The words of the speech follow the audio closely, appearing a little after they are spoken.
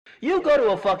You go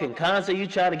to a fucking concert, you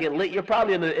try to get lit, you're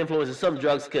probably under the influence of some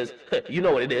drugs because you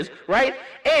know what it is, right?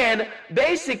 And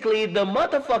basically, the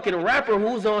motherfucking rapper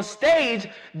who's on stage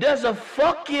does a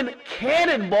fucking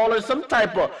cannonball or some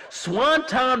type of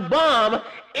swanton bomb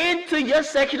into your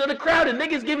section of the crowd. And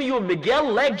niggas giving you a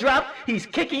Miguel leg drop. He's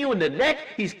kicking you in the neck.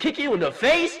 He's kicking you in the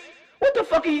face. What the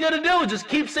fuck are you gonna do? Just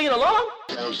keep singing along?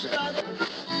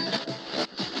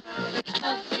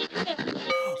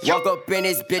 Walk up in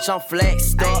this bitch, I'm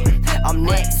flexed up. I'm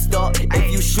next up.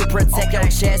 If you shoot, protect your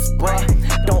chest,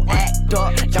 bruh. Don't act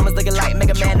up. Diamonds looking like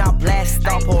Mega Man, I'll blast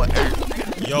up.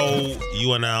 Yo,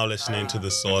 you are now listening to The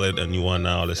Solid, and you are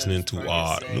now listening to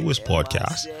our newest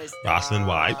podcast, Wrasslin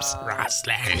Wibes.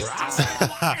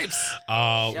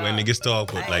 When niggas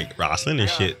talk with like wrestling and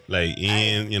shit, like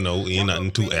ain't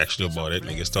nothing too extra about it.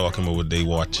 Niggas talking about what they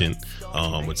watching,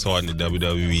 what's hard in the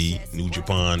WWE, New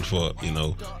Japan for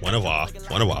one of our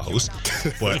hosts.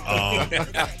 But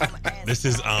this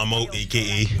is Amo,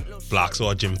 aka Black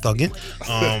Sword Jim Thuggin.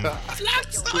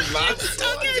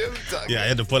 Yeah, I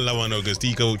had to pull that one out because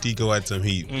Teiko had some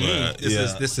heat. But, This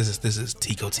is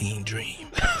Teiko Teen Dream.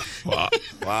 Wow.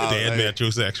 They had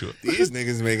metrosexual. These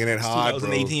niggas making it hard,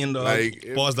 2018, bro. dog.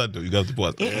 Like, Pause that, dude. You got to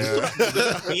pause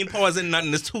that. We ain't pausing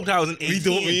nothing. It's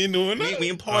 2018. We ain't doing that? We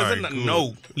ain't pausing Right, nothing. cool.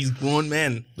 No, he's grown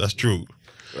men. That's true.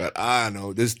 but I don't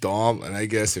know. This Dom, and I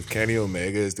guess if Kenny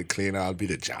Omega is the cleaner, I'll be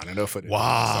the janitor for this.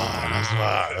 Wow.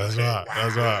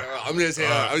 That's right. I'm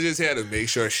just here to make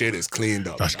sure shit is cleaned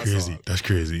up. That's crazy. all. That's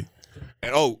crazy.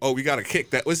 And we got to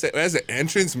kick that. Where's the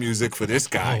entrance music for this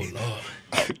guy? Oh,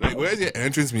 Lord. Like, where's your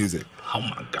entrance music? Oh,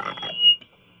 my God.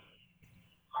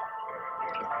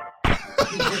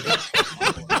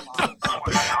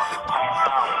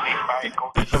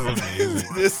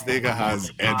 This nigga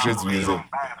has entrance music.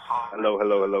 Hello.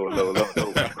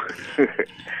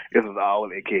 This is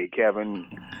Owle, a.k.a. Kevin.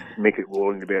 Make it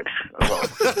roll in the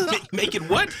bitch. Make it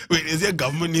what? Wait, is your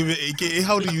government name AKA?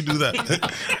 How do you do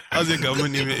that? How's your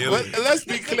government name? Let's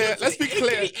be clear.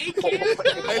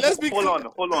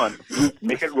 Hold on.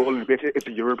 Make it roll in the bitch. It's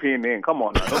a European name. Come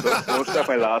on now. Don't step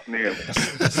my last name.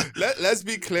 Let's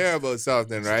be clear about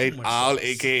something, right? Owle,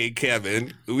 a.k.a.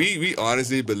 Kevin. We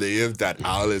honestly believe that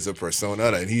Owle is a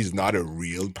persona, that he's not a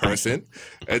real person.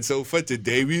 And so for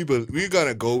today, we're going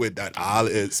to go with that Owle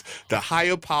is the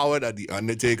higher power that the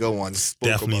Undertaker once spoke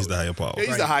Definitely is about. the higher power. Yeah,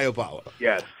 he's the higher power.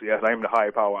 Yes, I am the high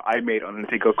power. I made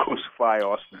Undertaker crucify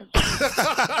Austin.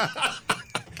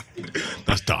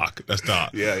 That's dark.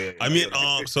 Yeah. I mean,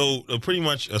 so pretty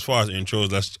much as far as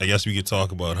intros, I guess we could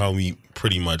talk about how we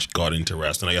pretty much got into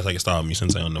wrestling. I guess I can start with me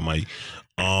since I'm on the mic.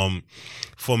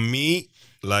 For me,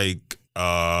 like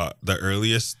the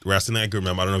earliest wrestling I can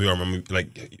remember, I don't know if you remember,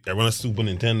 like everyone had Super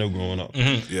Nintendo growing up.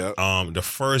 Mm-hmm. Yeah. The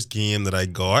first game that I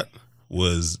got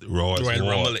was Raw as Royal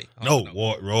War.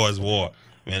 Rumble. Raw as War.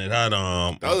 Man, it had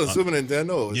That was a Super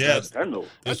Nintendo. yes. Nintendo.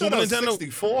 I Super thought that was Nintendo.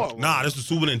 64. Nah, this was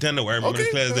Super Nintendo. I remember Okay, this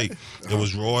clear as day. It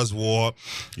was Raw as War.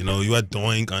 You had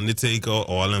Doink, Undertaker,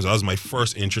 all of them. So that was my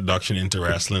first introduction into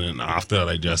wrestling, and after that,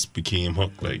 I just became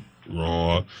hooked. Like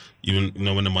Raw, even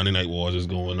when the Monday Night Wars was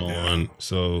going on.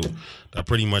 So that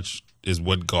pretty much is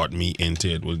what got me into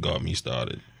it. What got me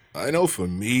started. I know for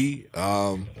me,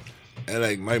 and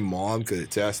like my mom could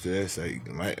attest to this. Like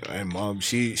my mom,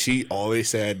 she always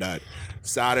said that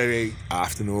Saturday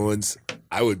afternoons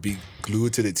I would be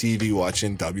glued to the TV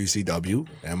watching WCW,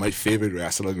 and my favorite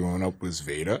wrestler growing up was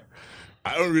Vader.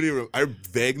 I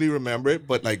vaguely remember it,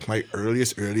 but like my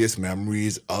earliest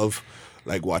memories of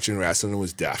like watching wrestling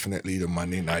was definitely the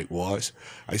Monday Night Wars.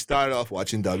 I started off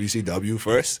watching WCW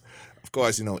first. Of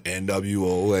course,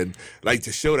 NWO, and like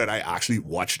to show that I actually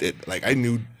watched it. Like I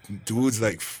knew dudes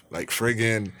like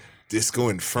friggin' Disco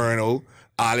Inferno,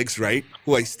 Alex Wright,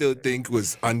 who I still think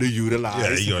was underutilized.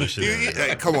 Yeah, he got a shit.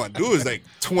 Like, come on, dude was like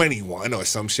 21 or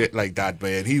some shit like that,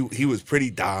 man. He was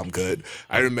pretty damn good.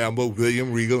 I remember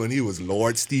William Regal, and he was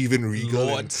Lord Steven Regal.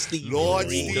 Lord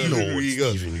Steven Regal.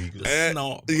 And-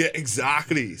 Snob. yeah,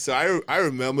 exactly. So I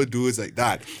remember dudes like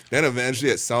that. Then eventually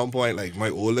at some point, like my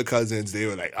older cousins, they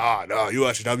were like, no, you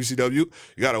watch WCW, you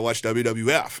gotta watch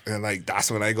WWF. And like that's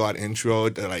when I got intro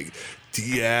to like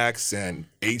DX and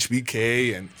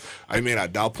HBK, and I mean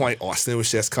at that point Austin was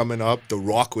just coming up. The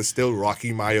Rock was still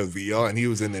Rocky Maivia, and he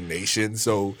was in the Nation.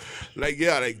 So like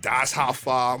that's how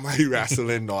far my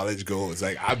wrestling knowledge goes.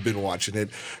 Like I've been watching it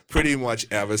pretty much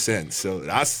ever since. So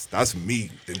that's me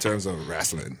in terms of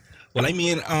wrestling. Well, I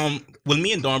mean,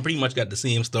 me and Dawn pretty much got the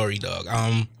same story, dog.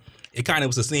 It kind of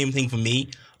was the same thing for me.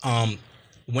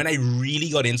 when I really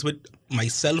got into it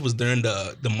myself was during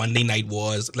the Monday Night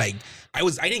Wars. Like I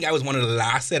think I was one of the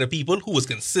last set of people who was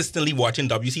consistently watching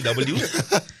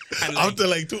WCW. And Up to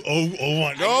like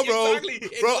 2001. No, bro. Exactly,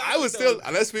 Bro, I was still,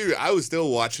 let's be real, I was still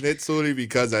watching it solely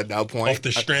because at that point. Off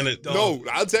the stranded. No,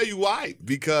 I'll tell you why.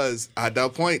 Because at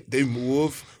that point, they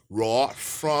moved Raw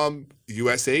from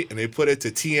USA and they put it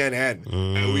to TNN.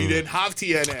 And we didn't have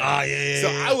TNN. Ah, yeah. So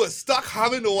I was stuck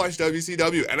having to watch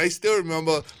WCW. And I still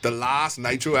remember the last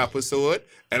Nitro episode.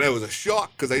 And it was a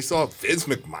shock because I saw Vince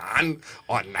McMahon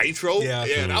on Nitro. Yeah.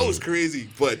 That was crazy.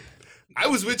 But I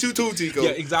was with you too, Teiko. Yeah,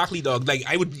 exactly, dog. Like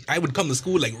I would come to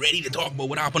school like ready to talk about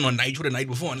what happened on Nitro the night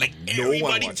before, and like Nobody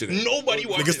watching it. Nobody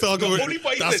watching Niggas it. talking The about- only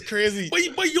fight that's is- crazy.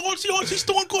 But you all see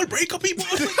Stone Cold break up people.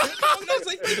 I was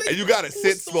like, And you gotta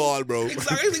sit small, bro.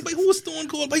 Exactly. Like, but who was Stone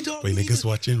Cold? By dog. Wait, niggas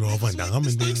watching Raw Van Damme and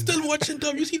I'm then... still watching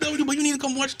WCW, but you need to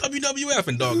come watch WWF.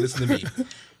 And dog, listen to me.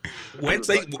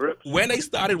 When I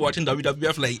started watching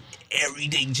WWF, like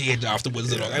everything changed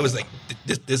afterwards. Dog. I was like,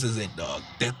 this is it, dog.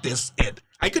 This it.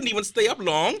 I couldn't even stay up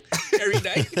long every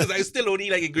night because I was still only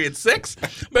like in grade 6.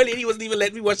 My lady wasn't even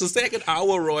letting me watch the second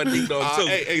hour Raw and thing, dog. So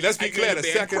hey, let's be I clear.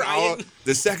 couldn't bear crying.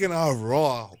 The second hour of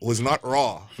Raw was not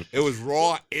Raw. It was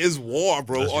Raw is War,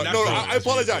 bro. That's No, really good. I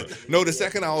apologize. No, the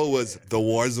second hour was the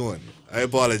War Zone. I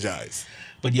apologize.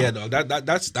 But yeah, dog,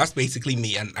 that's basically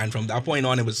me. And from that point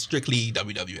on, it was strictly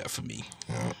WWF for me.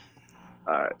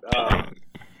 All right.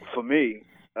 For me,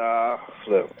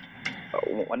 look,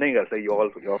 one thing I say, y'all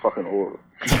fucking old.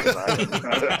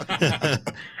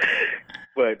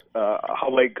 But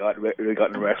how I really got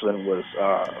into wrestling was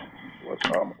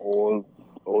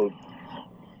old,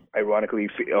 ironically,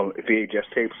 VHS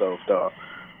tapes of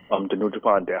the New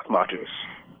Japan death matches.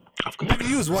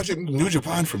 You was watching New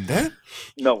Japan from then?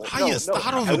 No, How you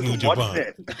start off I with was New watching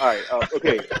Japan? it. All right,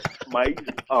 okay.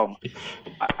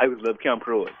 I was Live Camp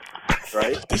Pro,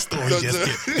 right? This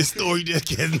story just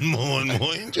getting more and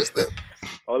more interesting.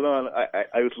 Hold on,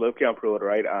 I was Live Camp Pro,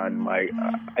 right? And my,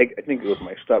 I think it was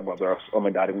my stepmother or my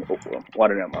dad,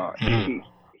 one of them.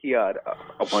 He had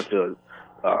a bunch of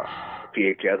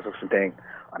VHS or something,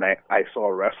 and I saw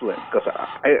wrestling because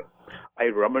I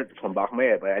remember it from back of my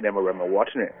head, but I never remember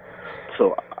watching it.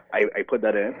 So I put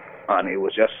that in, and it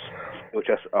was just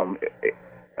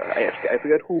I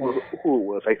forget who it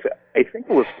was. I think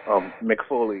it was Mick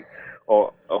Foley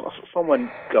or someone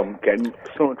getting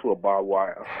thrown through a barbed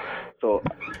wire. So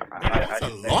That's a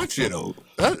lot, you know.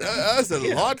 That's a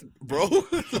lot, bro.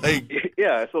 Like,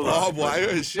 yeah, so barbed wire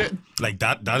and shit. Like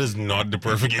that is not the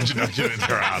perfect introduction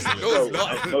to wrestling. No, it's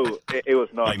not. No, it was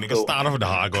not. Like niggas start off with the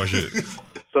hardcore shit.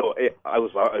 So I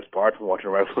was barred from watching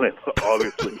wrestling,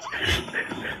 obviously.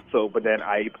 So, but then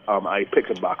I picked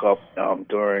it back up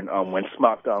during when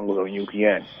SmackDown was on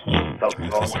UPN. That was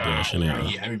That's a question, yeah.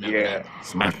 Yeah, I remember yeah. that.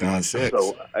 SmackDown 6.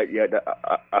 So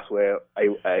that's where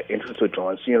I interested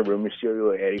John Cena, Rey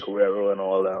Mysterio, Eddie Guerrero, and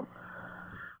all them.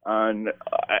 And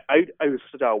I would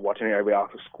sit out watching it every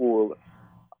after school.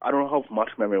 I don't know how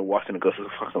much memory of watching it because it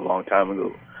was a fucking long time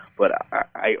ago. But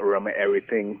I remember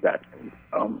everything that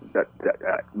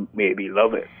made me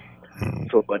love it.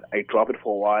 So, but I dropped it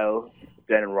for a while.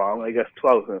 Then around, I guess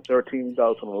 2013,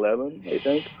 2011, I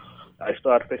think, I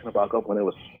started picking it back up when it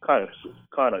was kind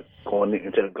of going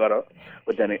into the gutter.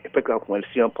 But then it picked up when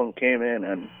CM Punk came in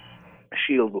and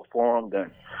Shield was formed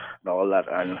and all that.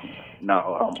 And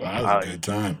now That was a good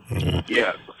time.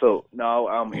 yeah, so now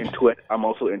I'm into it. I'm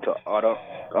also into other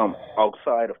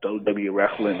outside of WWE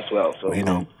wrestling as well. So You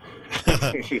know.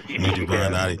 New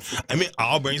Japan, I mean,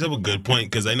 Al brings up a good point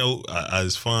because I know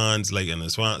as fans, like, and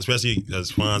as fans, especially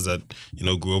as fans that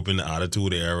grew up in the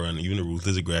Attitude Era and even the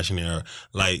Ruthless Aggression Era,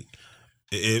 like.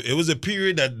 It was a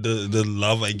period that the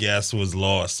love, I guess, was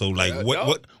lost. So, like, That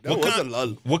what was kind a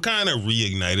lull. what kind of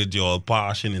reignited your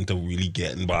passion into really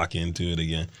getting back into it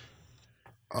again?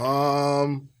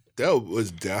 There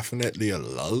was definitely a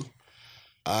lull.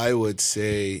 I would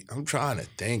say, I'm trying to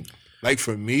think. Like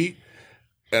for me,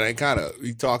 and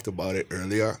we talked about it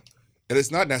earlier, and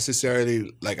it's not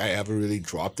necessarily like I ever really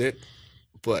dropped it,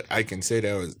 but I can say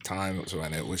there was times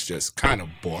when it was just kind of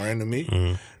boring to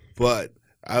me. But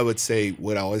I would say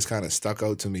what always kind of stuck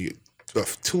out to me,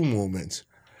 two moments.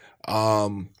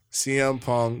 CM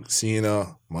Punk,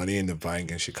 Cena, Money in the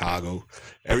Bank in Chicago.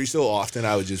 Every so often,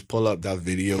 I would just pull up that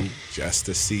video just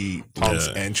to see Punk's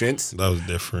entrance. That was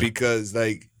different. Because,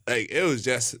 like, Like it was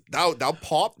just that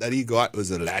pop that he got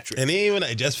was electric. And even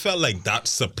I just felt like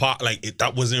that's a part, like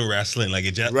that wasn't wrestling. Like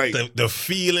it just Right. the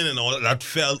feeling and all that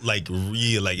felt like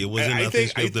real. Like it wasn't nothing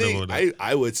scripted about that.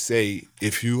 I would say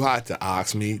if you had to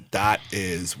ask me, that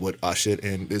is what ushered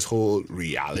in this whole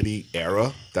reality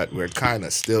era that we're kind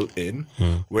of still in,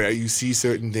 where you see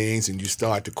certain things and you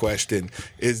start to question: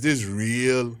 is this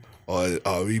real? Or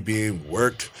are we being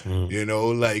worked? You know,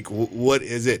 like what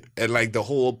is it? And like the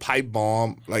whole pipe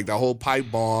bomb and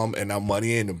the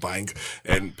Money in the Bank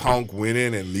and Punk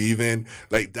winning and leaving,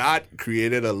 like that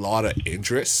created a lot of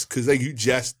interest because like you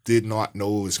just did not know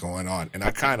what was going on, and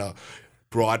I kind of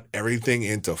brought everything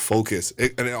into focus.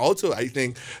 And then also I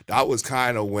think that was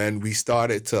kind of when we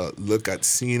started to look at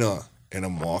Cena in a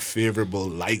more favorable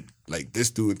light. Like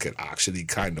this dude could actually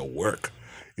kind of work.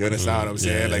 You understand what I'm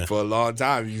saying? Yeah. Like for a long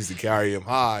time, you used to carry him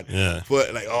hard. Yeah.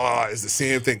 But like, it's the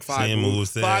same thing. Five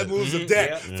moves of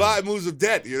death. 5 moves of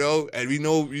death. You know, and we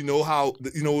know how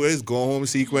his go home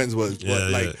sequence was. But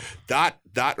like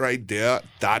that right there,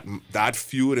 that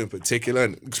feud in particular,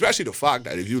 and especially the fact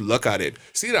that if you look at it,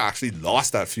 Cena actually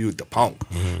lost that feud to Punk.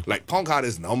 Like Punk had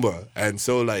his number, and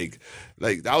so like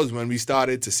that was when we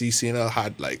started to see Cena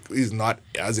had like he's not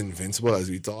as invincible as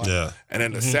we thought. Yeah. And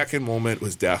then the second moment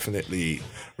was definitely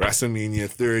WrestleMania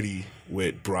 30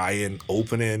 with Bryan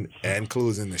opening and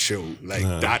closing the show. Like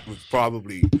that was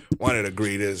probably one of the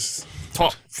greatest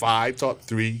top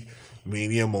 3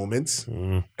 Mania moments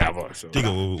ever. So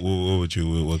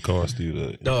What caused you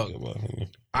to Dog.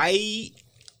 I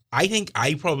think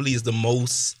I probably is the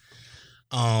most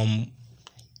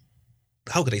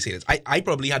how could I say this? I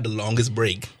probably had the longest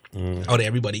break out of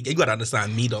everybody. You gotta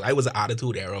understand me, dog. I was an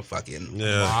Attitude Era fucking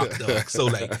rock, dog. So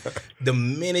like the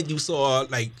minute you saw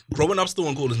like growing up,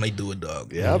 Stone Cold was my dude,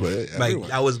 dog. Yeah, but like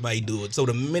that was my dude. So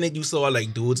the minute you saw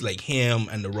like dudes like him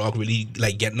and The Rock really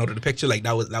like getting out of the picture, like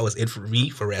that was it for me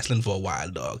for wrestling for a while,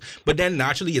 dog. But then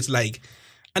naturally it's like,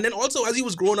 and then also as he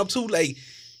was growing up too, like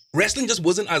wrestling just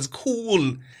wasn't as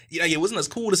cool. Like it wasn't as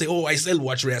cool to say, "Oh, I still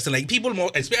watch wrestling." Like people, more,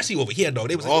 especially over here, dog.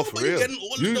 They was like, "Oh, for real? You're getting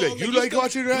older, You dog. like still,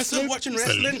 watching wrestling? Still watching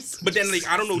wrestling?" But then, like,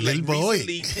 I don't know, like boy.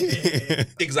 recently,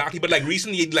 exactly. But like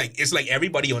recently, like it's like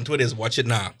everybody on Twitter is watching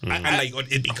now, and like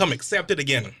it become accepted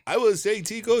again. I would say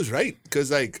Tico's right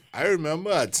because like I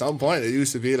remember at some point it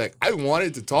used to be like I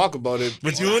wanted to talk about it,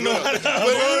 But you don't know how to but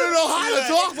you don't know how to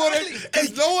talk about it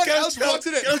because no one else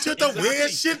watching it. Get the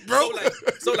weird shit, bro.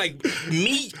 So like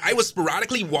me, I was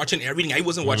sporadically watching everything. I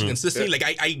wasn't watching consistently. Like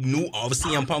I knew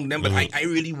obviously I'm Punk them, but I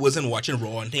really wasn't watching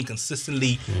Raw and thing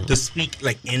consistently to speak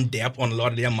like in depth on a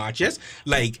lot of their matches.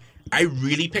 Like I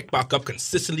really picked back up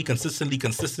consistently.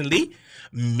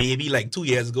 Maybe like 2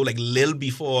 years ago, like little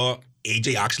before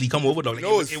AJ actually come over, dog. Like,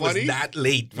 it's it funny. was that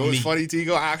late for me. It's funny,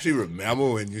 Tico. I actually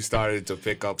remember when you stared to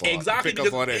pick up on it. Exactly,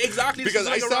 Because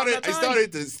I started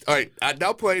to. All right, at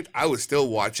that point, I was still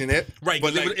watching it. Right,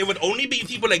 but like, it would only be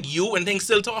people like you and things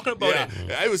still talking about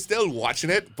it. I was still watching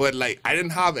it, but like I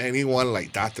didn't have anyone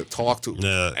like that to talk to.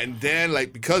 Yeah. And then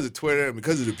like because of Twitter and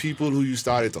because of the people who you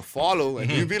started to follow,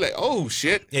 and you'd be like, oh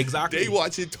shit, Exactly. they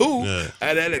watch it too. Yeah.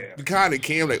 And then it kind of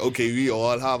came like, okay, we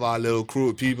all have our little crew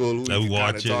of people who That we can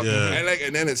watch kinda it, talk. yeah.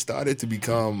 And then it started to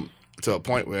become to a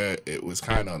point where it was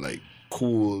kind of like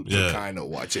cool to Yeah. kind of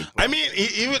watch it. I mean,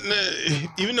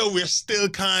 even though we're still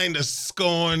kind of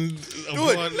scorned,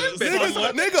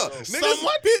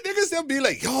 Niggas still be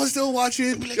like, y'all still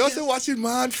watching? Y'all still watching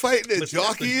man fighting the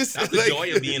jockeys? That's the Like,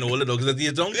 joy of being older, though, because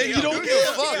you don't you don't give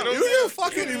a fuck. You don't give a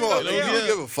fuck anymore. You don't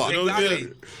give a fuck.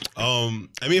 Exactly.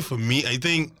 I mean, for me, I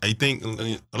think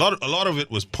a lot of it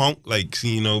was Punk, like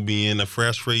being a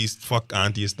fresh-faced fuck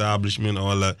anti-establishment,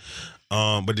 all that.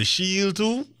 But the Shield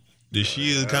too. The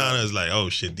Shield kind of is like, oh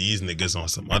shit, these niggas on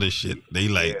some other shit. They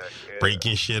like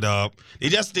breaking shit up. They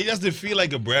just didn't feel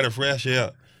like a breath of fresh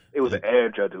air. It was an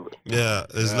edge I do it. Yeah,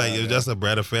 it's like it's just a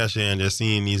breath of fresh air, and just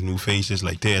seeing these new faces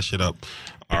like tear shit up.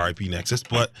 R.I.P. Nexus,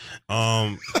 but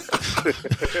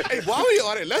Hey, while we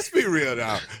on it, let's be real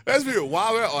now. Let's be real.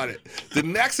 While we're on it, the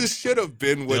Nexus should have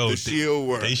been what the Shield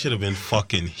were. They should have been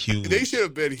fucking huge. They should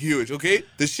have been huge, okay?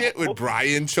 The shit with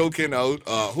Bryan choking out,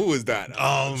 who was that?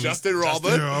 Justin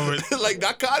Roberts. Like,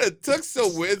 that kind of took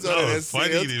some wins out of their funny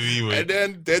to me, man.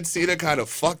 and then Cena kind of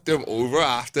fucked them over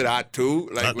after that, too.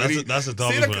 Like, that's a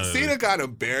toughest one. Cena kind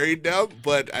of buried them,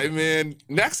 but, I mean,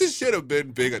 Nexus should have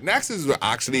been bigger. Nexus were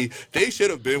actually, they should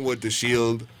have been what the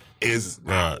Shield is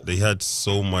now. They had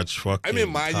so much fucking I mean,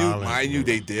 mind you,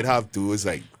 they did have dudes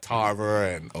like Tarver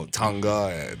and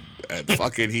Otunga and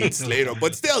fucking Heath Slater,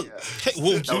 but still. Hey,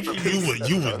 whoa,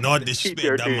 you would not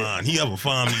disrespect that man. He have a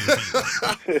family.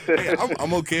 Hey,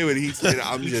 I'm okay with Heath Slater.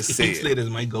 I'm just saying. Heath Slater is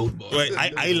my goat boy. Wait,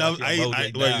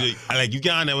 like you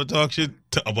can't never talk shit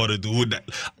about a dude that,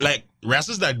 like,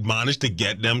 wrestlers that managed to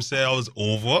get themselves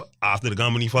over after the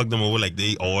company fucked them over, like,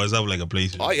 they always have, like, a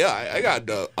place. Oh, yeah, I got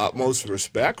the utmost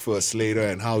respect for Slater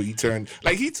and how he turned,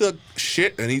 like, he took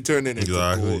shit and he turned it into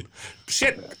gold.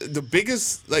 Shit, the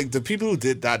biggest, like, the people who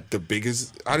did that, the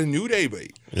biggest, out of New Day,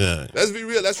 babe. Yeah. Let's be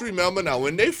real. Let's remember now.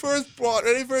 When they first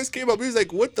came up, he was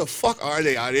like, what the fuck are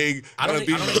they? Are they going to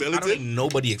be militant? I don't think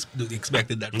nobody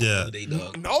expected that from today,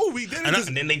 dog. No, we didn't.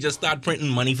 And then they just start printing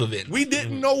money for it. We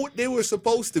didn't know what they were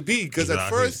supposed to be because at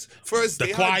first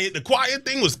the quiet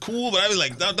thing was cool, but I was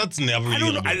like, that's never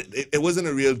real. It wasn't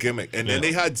a real gimmick. And then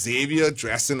they had Xavier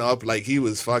dressing up like he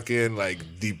was fucking like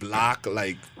the Black,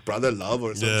 like, Brother Love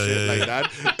or some shit like that.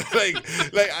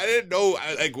 like I didn't know.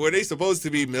 Like, were they supposed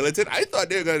to be militant? I thought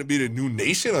they were going to be the New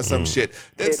Nation or some shit.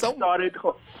 Then started.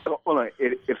 Hold on.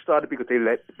 It started because they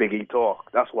let Biggie talk.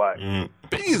 That's why.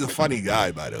 Biggie's a funny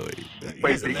guy, by the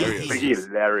way. He's hilarious. Biggie's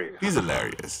hilarious. He's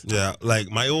hilarious. Yeah, like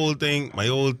my old thing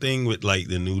with like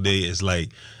the New Day is like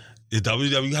the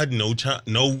WWE had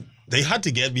no. They had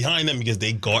to get behind them because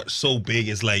they got so big.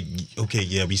 It's like, okay,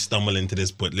 yeah, we stumble into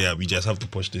this, but yeah, we just have to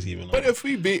push this even. But if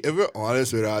we're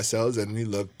honest with ourselves and we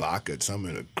look back at some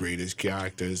of the greatest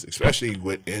characters, especially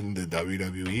within the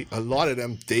WWE, a lot of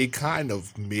them, they kind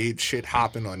of made shit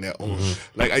happen on their own.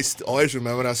 Like, I always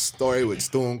remember that story with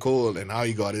Stone Cold and how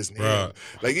he got his name. Right.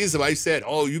 Like, his wife said,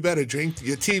 oh, you better drink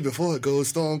your tea before it goes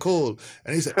Stone Cold.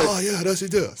 And he said, oh, yeah, that's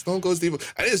what you do. Stone Cold Steve.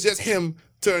 And it's just him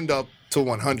turned up to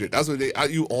 100. That's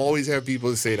what you always have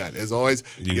people say that. There's always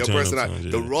your personality.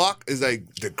 The Rock is like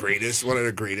one of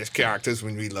the greatest characters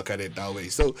when we look at it that way.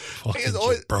 So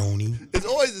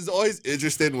it's always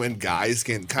interesting when guys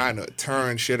can kind of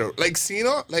turn shit around. Like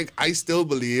Cena, like I still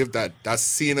believe that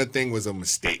Cena thing was a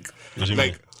mistake.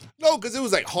 No, because it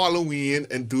was like Halloween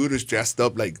and dude was dressed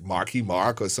up like Marky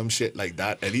Mark or some shit like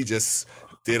that, and he just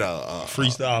did a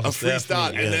freestyle,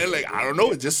 and then like I don't know,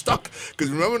 it just stuck.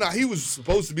 Because remember now, he was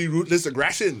supposed to be ruthless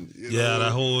aggression.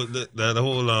 That whole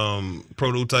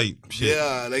prototype shit.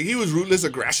 Yeah, like he was ruthless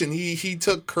aggression. He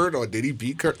took Kurt, or did he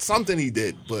beat Kurt? Something he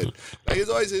did, but like it's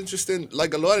always interesting.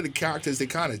 Like a lot of the characters, they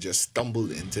kind of just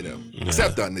stumbled into them,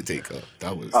 except the Undertaker.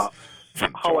 That was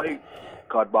how I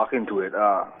got back into it.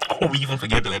 We even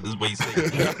forget to let this boy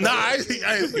say. Nah, I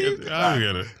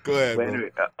get it. Go ahead. But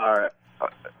anyway, all right.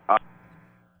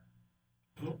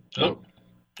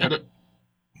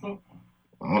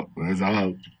 Where's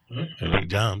Al? Hello,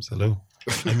 Jams. Hello.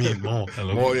 I mean, Mo.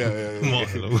 Hello. Mo, yeah. Mo,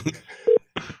 hello.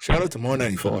 Shout out to Mo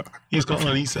 94. He's calling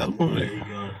on his cell phone. There you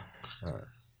go. All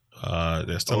right.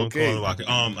 They're still calling back.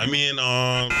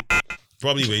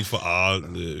 Probably wait for Al.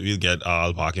 We'll get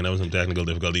Al back. There was some technical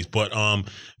difficulties, but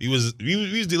we was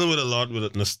dealing with a lot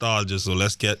with nostalgia. So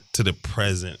let's get to the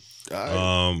present.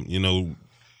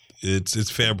 It's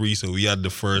February, so we had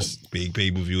the first big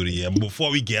pay-per-view of the year. But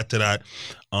before we get to that,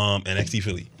 NXT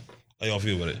Philly, how y'all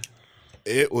feel about it?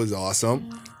 It was awesome.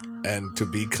 And to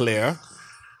be clear,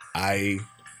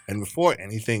 before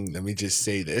anything, let me just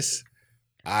say this.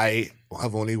 I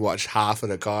have only watched half of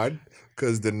the card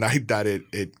because the night that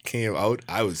it came out,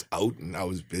 I was out and I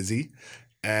was busy.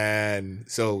 And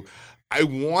so I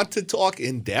want to talk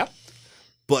in depth,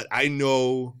 but I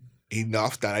know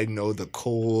enough that I know the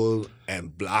Cole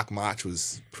and Black match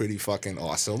was pretty fucking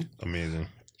awesome. Amazing.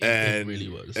 And it really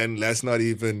was. And let's not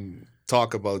even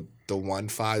talk about the 1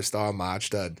 5-star match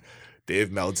that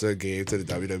Dave Meltzer gave to the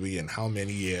WWE in how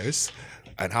many years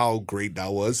and how great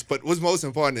that was. But what's most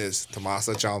important is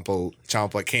Tommaso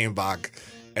Ciampa came back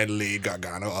and laid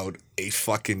Gargano out a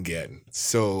fucking again.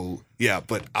 So, yeah,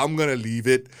 but I'm going to leave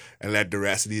it and let the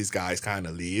rest of these guys kind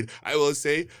of lead. I will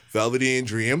say, Velveteen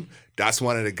Dream, that's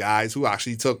one of the guys who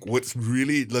actually took what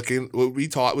we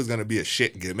thought was going to be a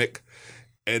shit gimmick.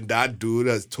 And that dude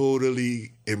has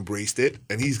totally embraced it.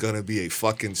 And he's going to be a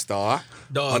fucking star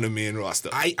on the main roster.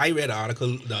 I read an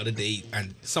article the other day,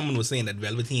 and someone was saying that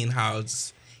Velveteen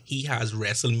has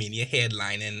WrestleMania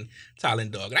headlining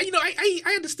talent, dog. I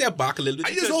had to step back a little bit.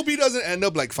 I just hope he doesn't end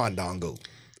up like Fandango.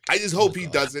 I just hope he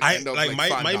doesn't end up like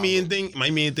Fandango. My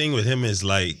main thing with him is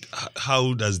like,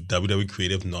 how does WWE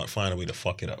Creative not find a way to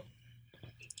fuck it up?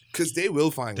 Because they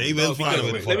will find They ways. will find a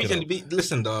way to fuck it up.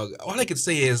 Listen, dog. All I could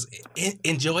say is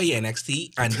enjoy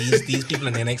NXT and these people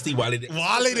in NXT while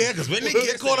Wale there, because when they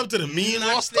get caught up to the mean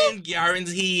roster, nothing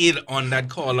guaranteed on that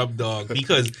call up, dog.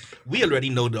 Because we already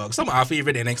know, dog. Some of our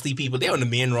favorite NXT people, they're on the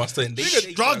main roster and they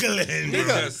struggling.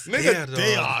 Nigga,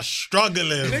 They are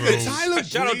struggling, bro. Nigga, Tyler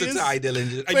Shout out to Breeze. Ty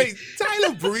Dillinger. Wait,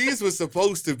 Tyler Breeze was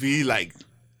supposed to be like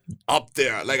up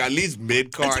there, like at least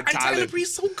mid card. And Tyler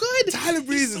Breeze so good. Tyler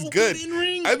Breeze is so good. in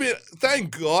ring. I mean,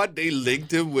 thank God they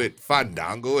linked him with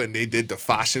Fandango and they did the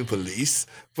Fashion Police.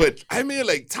 But I mean,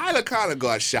 like Tyler kind of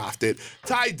got shafted.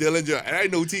 Ty Dillinger, and I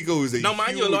know Teiko is a Now,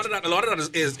 mind you, a lot of that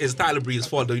is Tyler Breeze's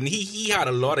fault. Though. He had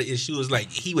a lot of issues, like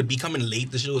he would be coming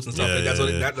late to shows and stuff like that. So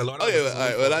that a lot of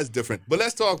well, that's different. But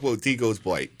let's talk about Teiko's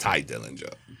boy, Ty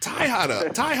Dillinger. Ty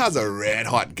has a red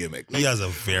hot gimmick. He has a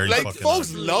very like fucking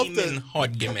folks love Flaming the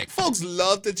hot gimmick. Folks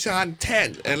love to chant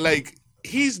 10, and like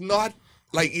he's not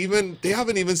like even they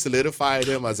haven't even solidified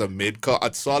him as a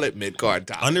solid mid card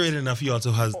talent. underrated enough. He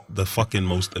also has the fucking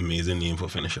most amazing name for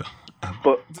finisher.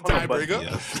 But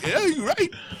Tiebreaker? Yeah, you're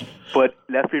right. But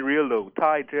let's be real though.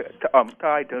 Ty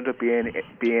Dillinger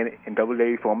being in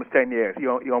WWE for almost 10 years. He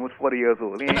almost 40 years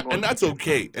old. He ain't going, And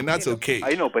that's okay.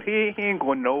 I know, but he ain't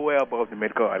going nowhere above the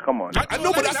mid card. Come on. I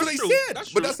know, but that's what I true. said.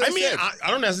 That's But true. that's what I mean, said.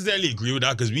 I don't necessarily agree with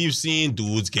that because we've seen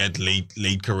dudes get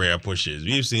late career pushes.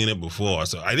 We've seen it before,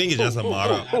 so I think it's just a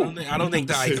matter. I don't think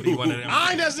Ty could be one of them. I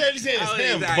ain't necessarily saying I it's don't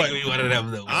him, think Ty but could be one of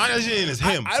them though. I'm not saying it's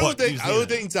him. I don't but we've seen it.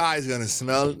 think Ty's gonna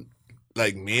smell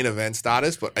like main event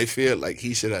status, but I feel like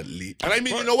he should at least. And I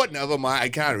mean, you know what? Never mind. I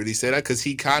can't really say that because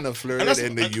he kind of flirted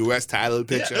in the U.S. title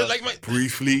picture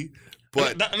briefly.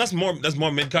 But And that's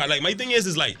more mid card. Like my thing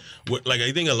is like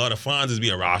I think a lot of fans is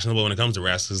being irrational, but when it comes to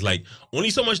wrestlers, like only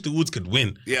so much dudes could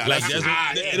win. Yeah, like that's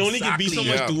it only could be so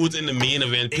exactly, much dudes in the main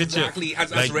event picture. Exactly.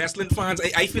 As like, wrestling fans,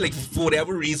 I feel like for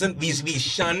whatever reason, we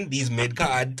shun these mid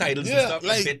card titles and Yeah, stuff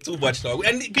like- a bit too much, dog.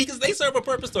 And because they serve a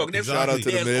purpose, dog. There's, Shout out to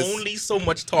the there's Miz. only so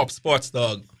much top spots,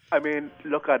 dog. I mean,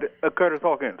 look at Curtis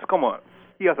Hawkins. Come on.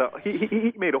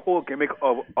 He made a whole gimmick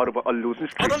out of a losing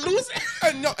streak. I don't lose it.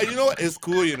 and you know what? It's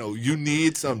cool. You know, you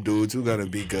need some dudes who gonna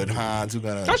be good hands, who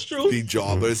gonna That's true. be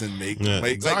jobbers and make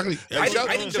exactly. Like,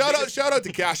 I think the shout out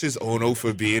to Cassius Ono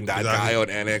for being that guy on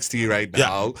NXT right Yeah.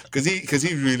 now because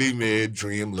he really made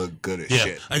Dream look good as yeah,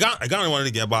 shit. I kind of wanted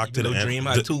to get back to the end. Dream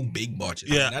had two big botches.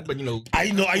 Yeah. That, but you know,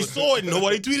 I know, I saw it.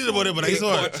 Nobody tweeted about it, but I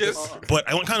saw it. botches. But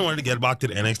I kind of wanted to get back to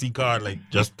the NXT card, like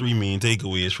just three main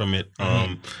takeaways from it.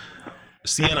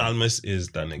 Cien Almas is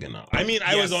that nigga now. I mean,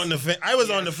 I was on the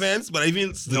fence, but I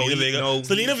think Selena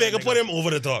Vega put him over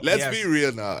the top. Let's be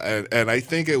real now, and I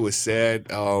think it was said.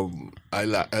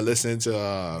 I listened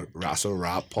to Russell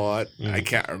Rap Pod. I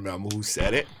can't remember who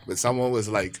said it, but someone was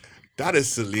like, "That is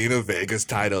Selena Vega's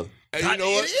title." And you know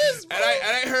what? It is, bro.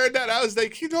 And I heard that. I was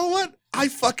like, you know what? I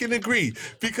fucking agree.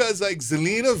 Because, like,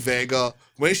 Zelina Vega,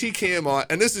 when she came on,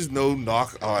 and this is no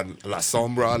knock on La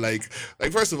Sombra, like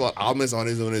first of all, Almas on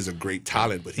his own is a great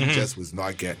talent, but he just was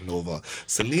not getting over.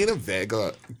 Zelina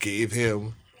Vega gave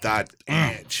him that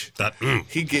edge.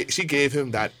 She gave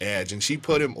him that edge, and she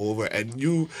put him over. And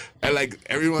like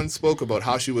everyone spoke about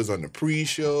how she was on the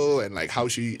pre-show and like how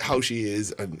she is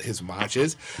in his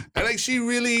matches, and like she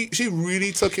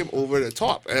really took him over the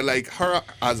top. And like her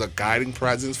as a guiding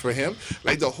presence for him,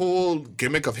 like the whole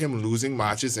gimmick of him losing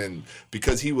matches and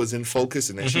because he was in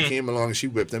focus, and then she came along and she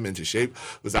whipped him into shape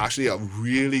was actually a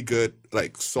really good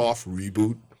like soft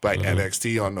reboot by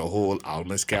NXT on the whole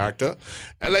Almas character.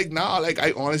 And like now, like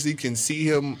I honestly can see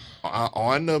him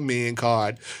on the main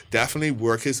card, definitely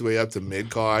work his way up to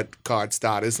mid card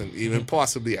status, and even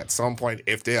possibly at some point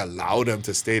if they allow them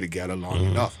to stay together long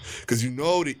enough. Because you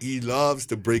know that he loves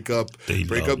to break up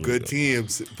good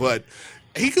teams, but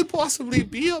he could possibly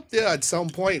be up there at some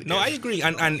point. No, I agree.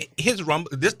 And his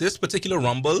rumble, this particular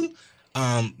rumble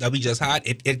that we just had,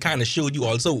 it kind of showed you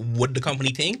also what the company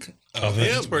think of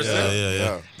each person.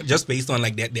 Yeah. Just based on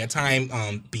like their time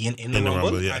being in the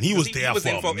Rumble. Yeah. And he was there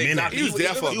for a minute. Exactly. He was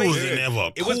there for a He was minute. in there for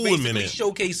a It was cool basically minute.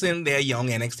 showcasing their young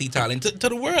NXT talent to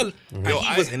the world. And Yo,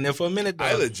 he was in there for a minute.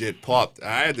 I dog. legit popped.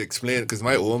 I had to explain because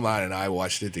my old man and I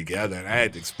watched it together, and I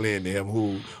had to explain to him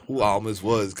who Almas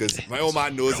was because my old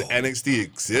man knows that NXT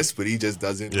exists, but he just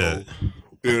doesn't know.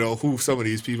 You know who some of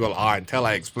these people are until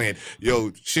I explained. Yo,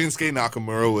 Shinsuke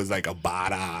Nakamura was like a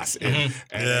badass in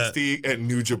NXT and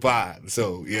New Japan.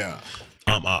 So yeah,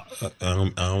 I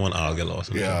don't want Al get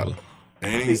lost. yeah.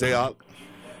 Anything you say, Al?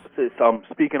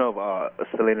 Speaking of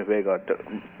Selena Vega,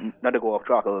 not to go off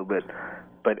track a little bit,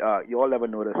 but you all ever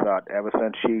notice that ever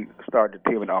since she started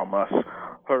teaming Almas,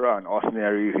 her and Austin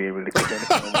Aries ain't really clicking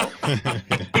anymore.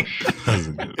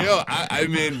 Yo, I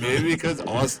mean, maybe because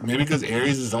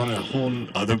Aries is on a whole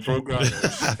other program.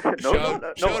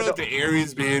 Shout out to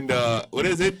Aries being the, what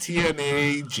is it,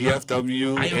 TNA,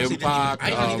 GFW, Impact. I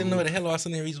don't even know what the hell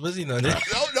Austin Aries was. You know, No.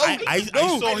 I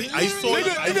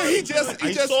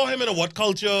saw him in a What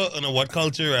Culture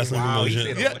wrestling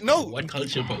promotion. Yeah, no. What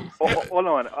culture pose? Hold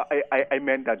on, I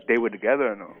meant that they were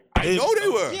together. No, I know they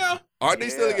were. Yeah. Aren't they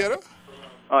still together?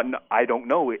 no, I don't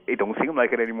know. It don't seem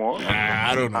like it anymore.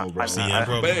 I don't know, bro. I'm just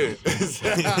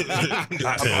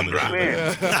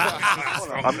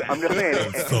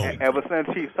saying. Ever since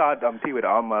she started team with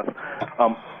Almas,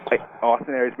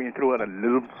 Austin Aries been through a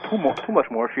little too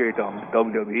much more shade on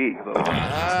WWE. So.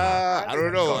 I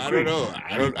don't know.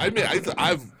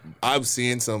 I've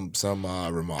seen some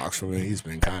remarks from him. He's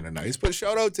been kind of nice, but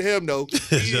shout out to him though.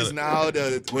 He is now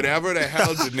the whatever the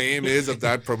hell the name is of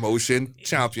that promotion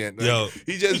champion. Like, Yo,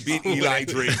 he just beat Eli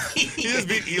Drake. He just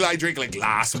beat Eli Drake like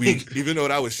last week, even though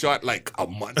that was shot like a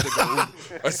month ago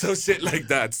or some shit like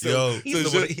that. So,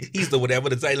 He's the whatever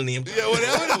the title name. yeah,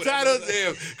 whatever the title's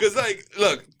name. Because, like,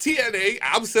 look, TNA,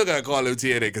 I'm still going to call them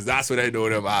TNA because that's what I know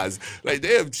them as. Like,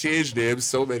 they have changed names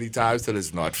so many times till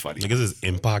it's not funny. Niggas is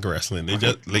Impact Wrestling. They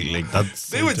just, like that's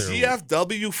They so were terrible.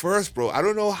 GFW first, bro. I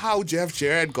don't know how Jeff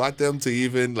Jarrett got them to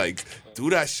even, like, do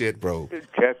that shit, bro.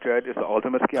 Jeff Jarrett is the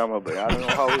ultimate scammer, but I don't know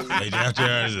how. Like, Jeff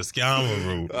Jarrett is a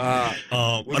scammer,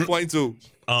 bro. What's point two?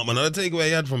 Another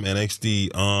takeaway I had from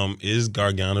NXT, is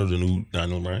Gargano the new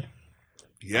Daniel Bryan?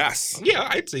 Yes. Yeah,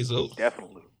 I'd say so.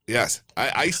 Definitely. Yes.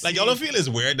 I see. Like, y'all don't feel it's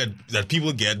weird that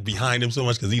people get behind him so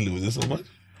much because he loses so much?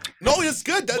 No, it's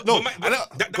good.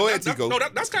 Go ahead, Tico. No,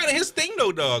 that's kind of his thing,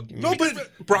 though, dog. No, but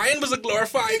Brian was a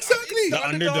glorified exactly The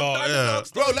underdog, yeah.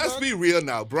 Bro, let's be real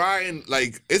now. Brian,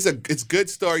 like, it's good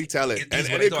storytelling.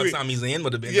 It's what I thought Sami Zayn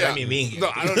would have been. Yeah. I mean,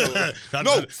 No, I don't know.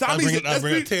 No, Sami Zayn.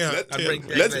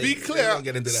 Let's be clear.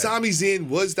 Sami Zayn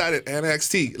was that at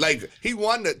NXT. Like, he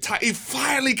won the title. He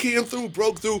finally came through,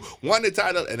 broke through, won the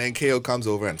title, and then KO comes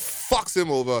over and fucks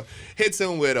him over, hits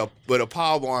him with a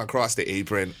powerbomb across the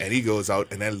apron, and he goes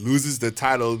out and then loses the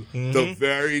title the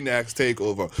very next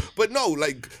takeover. But no,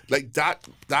 like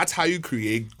that's how you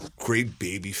create great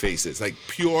baby faces, like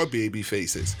pure baby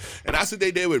faces. And that's what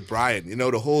they did with Brian. You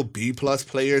know, the whole B+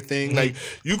 player thing. Like,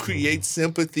 you create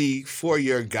sympathy for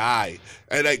your guy.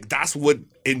 And like that's what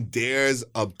endears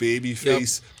a baby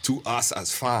face to us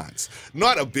as fans.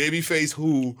 Not a baby face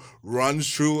who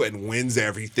runs through and wins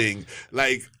everything.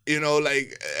 Like, you know,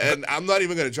 like, and I'm not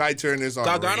even gonna try to turn this on.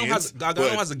 Gargano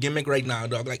has a gimmick right now,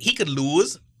 dog. Like, he could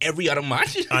lose every other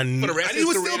match for the rest of his he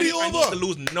would career, still be and over. he could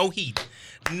lose no heat.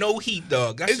 No heat,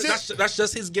 dog. That's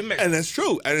just his gimmick. And that's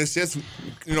true. And it's just,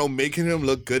 you know, making him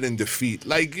look good in defeat.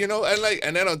 Like, you know,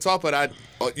 and then on top of that,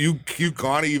 you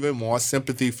garner even more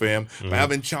sympathy for him by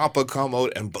having Ciampa come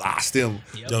out and blast him.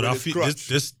 Yo,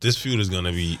 this feud is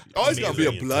gonna be. Oh, it's gonna be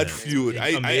a blood feud.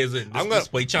 Amazing. I'm gonna.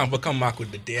 This way Ciampa come back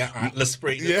with the dare antler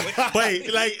spray. Yeah.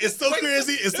 Wait, like, it's so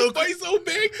crazy. It's so big. Though.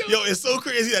 Yo, it's so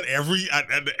crazy that at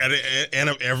the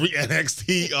end of every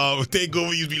NXT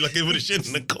takeover, you'd be looking for the shit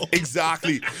in the corner.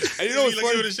 Exactly. And you know what's looking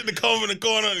funny? for the shit to come in the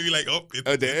corner, and you're like, oh,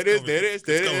 There it is.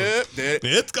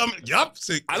 it's coming. Yup.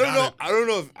 I don't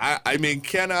know if I mean,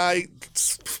 can I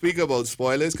speak about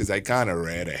spoilers? Because I kind of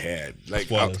read ahead. Like,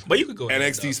 but you could go ahead,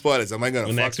 NXT dog. spoilers. Am I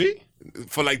gonna next week?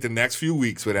 For like the next few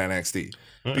weeks with NXT?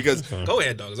 Because Go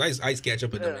ahead, dogs. I catch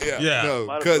up with them. Yeah.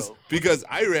 no, because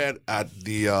I read at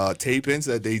the tape-ins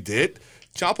that they did,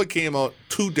 Ciampa came out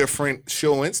 2 different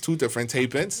showings, 2 different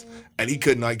tape-ins, and he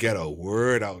could not get a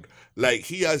word out. Like,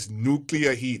 he has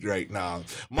nuclear heat right now.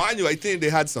 Mind you, I think they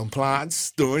had some plants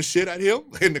throwing shit at him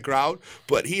in the crowd,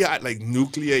 but he had, like,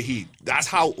 nuclear heat. That's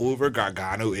how over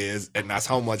Gargano is, and that's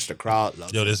how much the crowd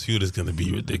loves him. Yo, this feud is gonna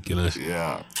be ridiculous.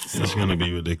 Yeah. It's gonna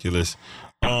be ridiculous.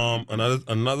 Another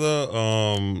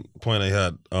point I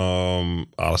had,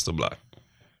 Aleister Black.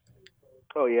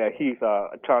 Oh yeah, he's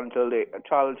challenging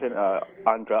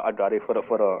Andrade for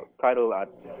the title at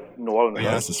New Orleans.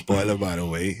 Yeah, that's a spoiler, by the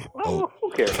way. Oh,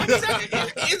 who cares?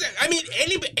 I mean,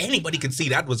 anybody could see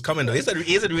that was coming, though. Is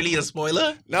it really a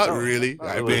spoiler? Not really.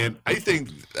 I mean, I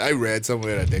think I read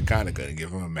somewhere that they're kind of going to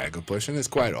give him a mega push, and it's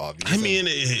quite obvious. I mean,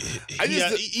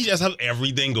 he just has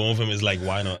everything going for him. It's like,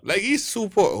 why not? Like, he's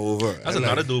super over. That's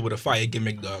another dude with a fire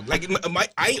gimmick, dog. Like,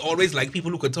 I always like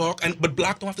people who could talk, but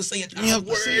Black don't have to say a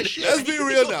word. Let's be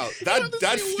real now.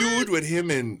 That feud with him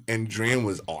and Dream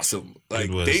was awesome. Like,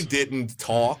 they didn't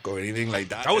talk or anything like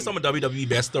that. That was some of WWE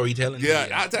best storytelling. Yeah,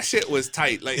 Yeah, that shit was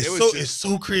tight. Like It's it was so just, it's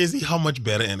so crazy how much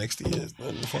better NXT is.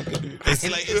 Motherfucker, dude. It's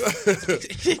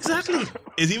like Exactly.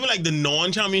 it's even like the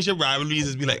non-championship rivalries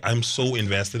is be like I'm so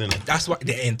invested in it. That's why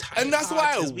the entire. and that's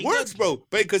why it works, bro.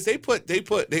 Because they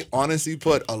honestly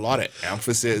put a lot of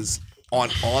emphasis on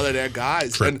all of their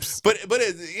guys. And, Trips. but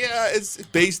it's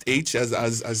based H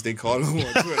as they call him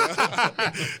on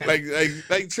Twitter.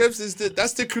 like Trips is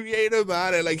that's the creator,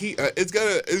 man. And like it's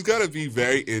gonna be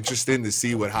very interesting to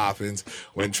see what happens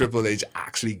when Triple H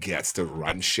actually gets to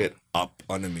run shit up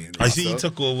on the main I see he roster.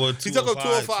 took over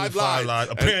 205 Live.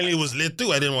 Apparently it was lit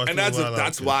too. I didn't watch And 205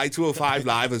 that's Live. why 205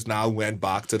 Live has now went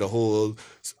back to the whole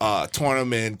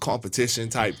tournament competition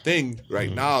type thing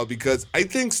right now, because I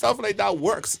think stuff like that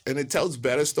works and it tells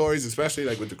better stories, especially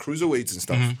like with the cruiserweights and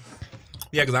stuff.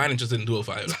 Yeah, because I ain't interested in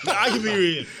 205. I can be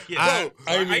real.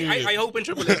 I hope in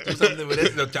Triple H do something with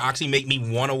it to actually make me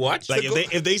want to watch. Like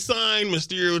if they sign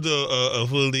Mysterio to a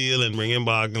full deal and bring him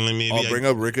back, and then maybe I'll bring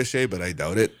up Ricochet, but I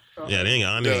doubt it. yeah, they ain't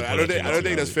got. No, I don't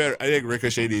think that's fair. I think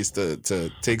Ricochet needs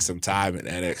to take some time in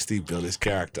NXT, build his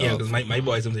character. Yeah, up. because my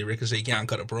boys say Ricochet can't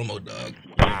cut a promo, dog.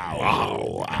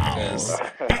 Wow.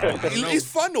 He's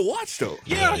fun to watch though.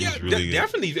 Yeah, he's really good.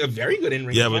 definitely a very good in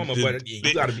ring Yeah, performer, but but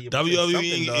you got to be able to say WWE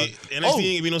something, dog. NXT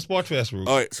ain't be no sport fest, bro.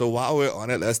 All right, so while we're on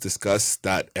it, let's discuss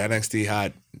that NXT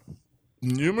had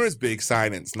numerous big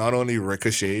signings. Not only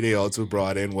Ricochet, they also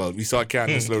brought in. Well, we saw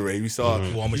Candice LeRae, we saw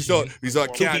War we saw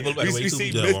Two people, by the way, we two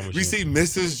see people. War we see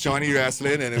Mrs. Johnny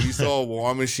Wrasslin, and then we saw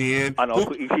War Machine, And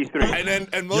also EC3.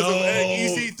 and most of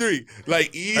EC3.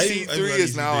 Like EC3 I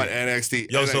is now EC3. at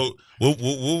NXT. Yo, And, so like,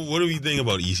 what do we think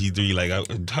about EC3?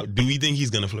 Like, do we think he's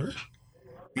gonna flourish?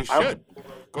 you should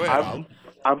go ahead. Al.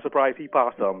 I'm surprised he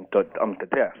passed the test. I'm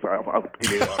to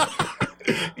be honest.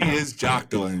 He is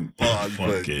jocked on pause, but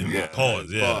Fucking yeah,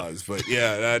 pause, yeah. pause, but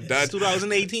yeah, That's that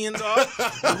 2018, dog.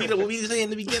 What we say in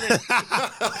the beginning?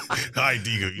 Hi,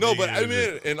 Digo. No, but I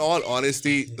mean, in all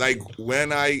honesty, like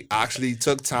when I actually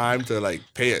took time to like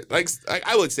pay it, like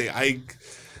I would say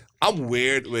I'm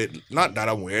weird with, not that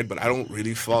I'm weird, but I don't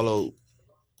really follow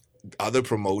other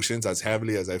promotions as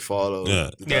heavily as I follow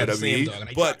the Yeah, the WWE. same, dog. And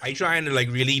But I trying to like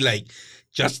really like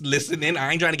just listen in. I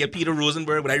ain't trying to get Peter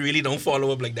Rosenberg, but I really don't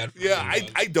follow up like that. yeah,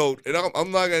 I don't, and I'm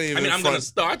not gonna even. I mean, I'm front- gonna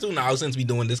start to now since we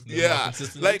doing this. Yeah,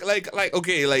 consistently. like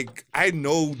okay, like I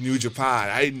know New Japan.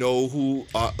 I know who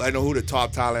the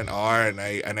top talent are, and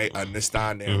I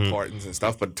understand their importance and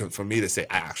stuff. But for me to say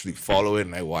I actually follow it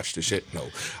and I watch the shit, no,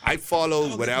 I follow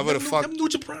whatever the fuck. Them New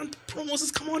Japan promos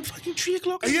is come on fucking 3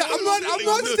 o'clock. Yeah, I'm not staying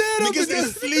up. Niggas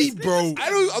is asleep, bro.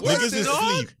 I'm not Niggas is staying-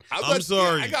 asleep. I'm I'm not-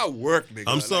 sorry. I got work, nigga.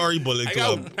 I'm Like, sorry, Bullet I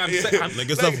Club. got-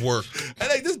 Niggas have work. And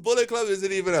like this Bullet Club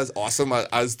isn't even as awesome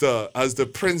as the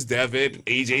Prince Devitt,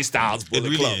 AJ Styles Bullet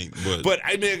really Club. ain't, but-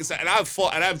 I mean, and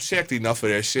I've checked enough of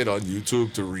their shit on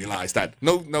YouTube to realize that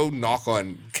no knock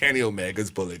on Kenny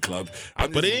Omega's Bullet Club.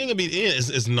 But it ain't gonna be.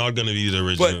 It's not gonna be the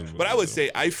original. But I would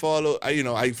say I follow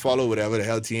whatever the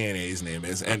hell TNA's name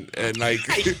is, and like.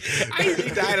 I really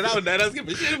died and I don't give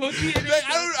a shit about you.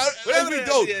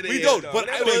 Like, we don't. But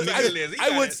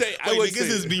I would say, niggas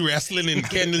is be wrestling in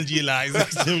Kendall G. Liza.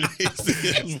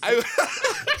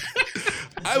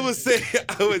 I would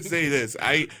say this.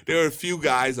 There are a few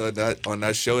guys on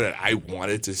that show that I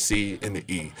wanted to see in the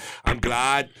E. I'm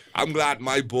glad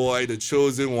my boy, the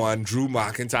chosen one, Drew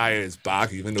McIntyre, is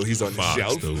back, even though he's on the Facts,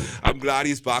 shelf. dude. I'm glad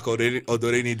he's back,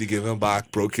 although they need to give him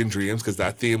back Broken Dreams because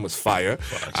that theme was fire.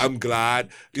 I'm glad,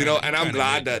 and I'm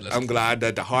glad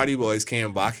that the Hardy Boys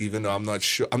came back, even though I'm not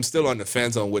sure. I'm still on the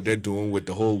fence on what they're doing with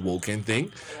the whole Woken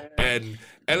thing, and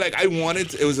like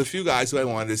it was a few guys who I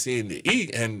wanted to see in the E,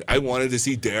 and I wanted to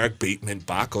see Derek Bateman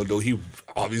back, although he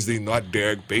obviously not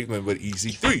Derek Bateman, but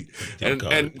EC3,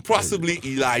 and possibly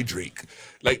Eli Drake.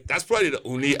 Like that's probably the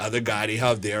only other guy they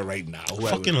have there right now.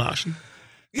 Fucking Lashley.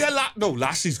 Yeah,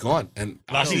 Lashley's gone, and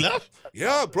Lashley left.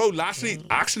 Yeah, bro, Lashley.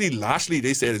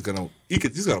 They said he's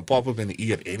gonna pop up in the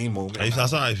E at any moment.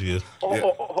 That's how I feel.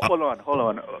 Hold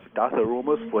on. That's the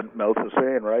rumors what Mel's is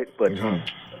saying, right? But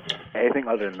anything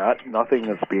other than that, nothing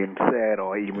is being said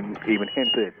or even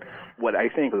hinted. What I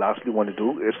think Lashley want to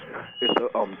do is to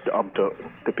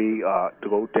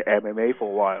go to MMA for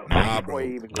a while. Nah, bro.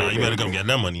 You better come get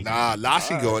that money.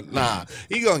 Lashley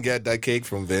he gonna get that cake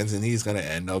from Vince, and he's gonna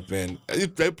end up in.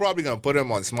 They're probably gonna put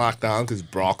him on SmackDown because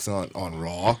Brock's on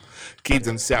Raw. Keep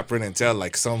them separate until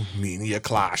like some Mania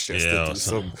clash, just to do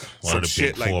some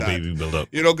shit like that. Baby build up.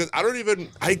 Because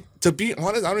to be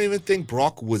honest, I don't even think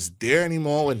Brock was there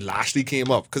anymore when Lashley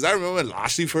came up. Because I remember when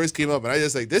Lashley first came up, and I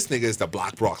just like, this nigga is the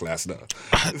Black Brock Lesnar.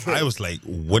 now. I was like,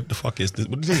 what the fuck is this?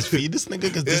 What did they feed this nigga?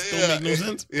 Because this don't make no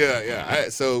sense. Yeah.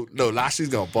 So no, Lashley's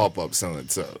gonna pop up soon.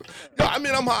 So yeah, I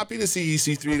mean, I'm happy to see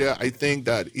EC3 there. I think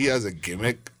that he has a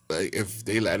gimmick. Like if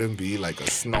they let him be like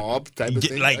a snob type of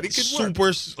thing, Like he could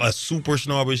work. super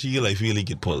snobbish heel, I feel he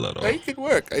could pull that off. He could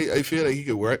work. I feel like he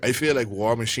could work. I feel like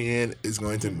War Machine is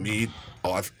going to meet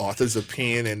Authors of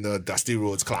Pain in the Dusty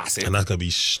Rhodes Classic. And that's gonna be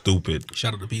stupid.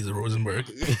 Shout out to Pizza Rosenberg.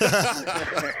 And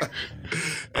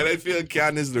I feel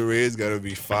Candice LeRae is gonna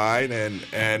be fine,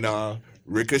 and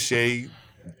Ricochet.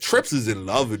 Trips is in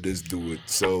love with this dude,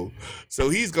 so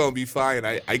he's gonna be fine.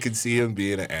 I can see him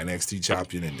being an NXT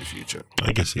champion in the future.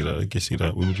 I can see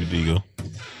that. What would you do, go?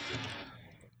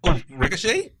 Oh,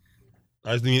 Ricochet?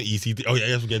 I was thinking EC3. Oh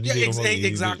yeah, I forget. Yeah,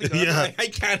 exactly. Yeah. I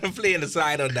kind of play on the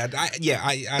side on that.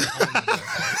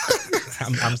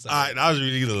 I'm sorry. All right, that was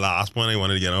really the last one I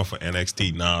wanted to get on for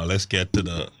NXT. Now let's get to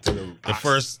the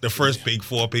first big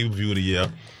four pay-per-view of the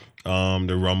year.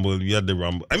 The Rumble. We had the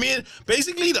Rumble. I mean,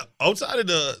 basically, outside of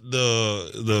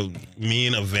the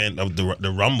main event of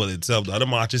the Rumble itself, the other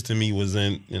matches to me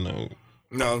wasn't,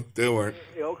 No, they weren't.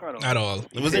 At all.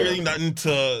 It wasn't really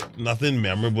nothing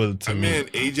memorable to me. Man,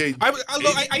 AJ.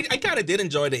 I kind of did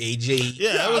enjoy the AJ.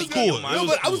 Yeah, it was cool. No,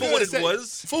 but I was gonna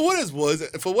say, for what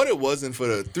it was, and for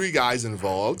the three guys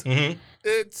involved,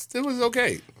 it was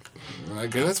okay.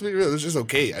 Like, let's be real, it was just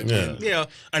okay. I mean, yeah.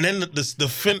 And then the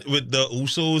fin with the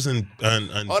Usos and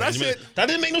that shit. That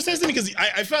didn't make no sense to me because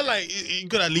I felt like you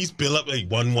could at least build up like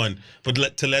 1-1,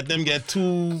 but to let them get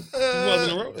two balls in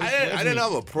a row. I didn't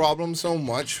have a problem so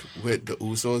much with the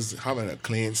Usos having a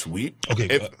clean sweep.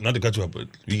 Okay, not to cut you up, but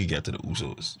we can get to the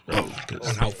Usos. Right?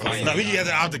 We can get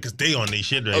to after because they on their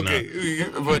shit right now. Okay,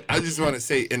 but I just want to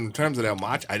say, in terms of that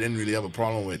match, I didn't really have a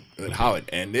problem with how it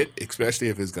ended, especially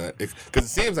if it's gonna, because it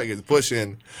seems like it's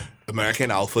pushing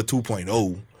American Alpha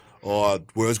 2.0 or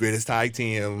World's Greatest Tag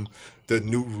Team, the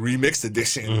new remixed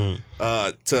edition,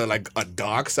 to like a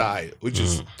dark side, which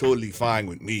is totally fine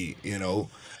with me,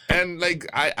 And like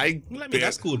I mean,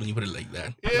 that's cool when you put it like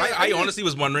that. Yeah, I honestly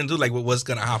was wondering too, like, what's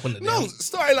gonna happen to them. No,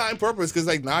 storyline purpose, because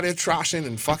like now they're trashing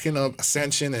and fucking up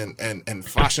Ascension and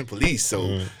Fashion Police,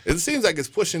 so it seems like it's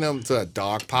pushing them to a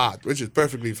dark path, which is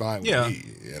perfectly fine with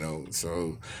me,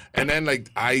 So, and then like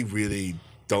I really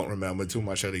don't remember too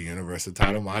much of the Universal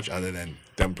title match other than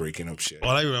them breaking up shit.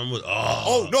 All I remember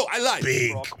was, no, I lied.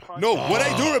 Big. No, what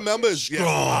I do remember is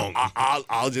strong.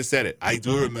 I'll just say it. I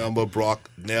do remember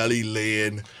Brock nearly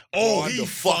laying. He the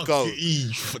fuck out.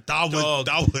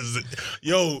 That was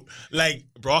yo, like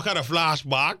Brock had a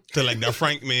flashback to like that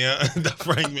Frank Mir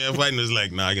fight, and was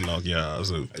like, nah, I can knock you out.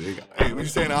 So. Hey, what you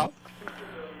saying now?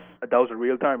 That was a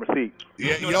real time receipt.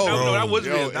 Yeah, that was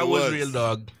real. That was real,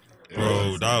 dog.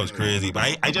 Bro, that was crazy.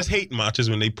 But I just hate matches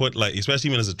when they put like, especially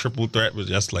when it's a triple threat with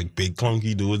just like big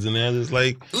clunky dudes in there. It's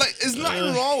like it's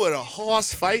nothing wrong with a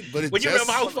horse fight, but it's you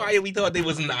remember how fire we thought they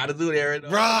was not to do there?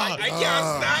 Bro, I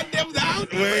can't stand them down.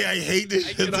 Wait, I hate this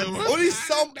shit.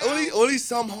 Only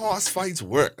some horse fights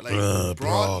work. Like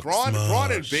Braun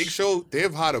and Big Show,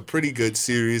 they've had a pretty good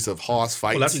series of horse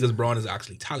fights. Well, that's because Braun is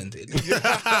actually talented. And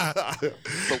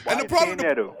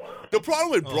the problem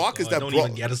with Brock is that don't Brock.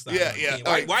 even get us Yeah.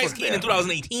 Why is Kane in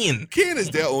 2018? Kane is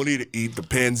there only to eat the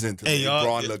pins and to make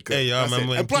Braun look good. Hey, y'all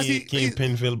remember when Kane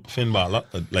pinned Finn Balor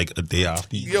like a day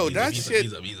after?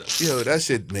 That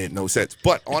shit made no sense.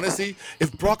 But honestly,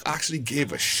 if Brock actually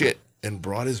gave a shit and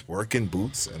brought his working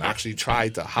boots and actually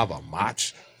tried to have a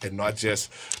match and not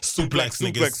just suplex.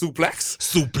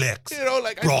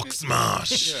 Brock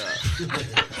smash.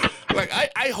 Yeah. Like,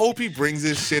 I hope he brings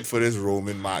this shit for this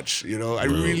Roman match. I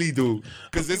really do.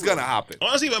 Because it's going to happen.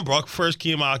 Honestly, when Brock first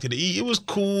came out to the E, it was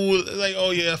cool. Like,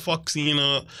 oh yeah, fuck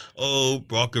Cena. Oh,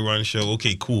 Brock can run show.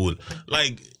 Okay, cool.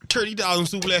 Like,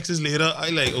 30,000 suplexes later, I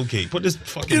like, okay, put this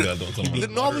fucking belt on someone.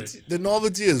 The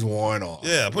novelty is worn off.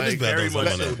 Yeah, put this belt on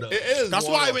someone. That's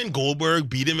why when Goldberg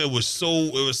beat him, it's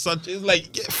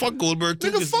like, yeah, fuck Goldberg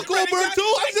too. Nigga, fuck Goldberg too.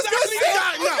 I just gonna say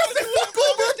that. Fuck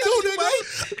Goldberg too, nigga.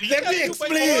 Let me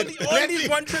explain.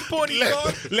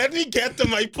 Let me get to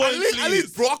my point, please. At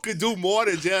least Brock could do more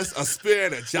than just a spear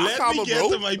and a jackhammer, bro. Let me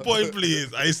get to my point,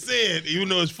 please. I said, even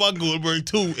though it's fuck Goldberg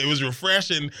too, it was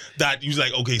refreshing that he was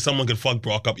like, okay, someone can fuck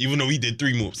Brock up, even though he did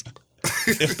 3 moves.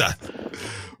 If that.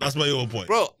 That's my whole point.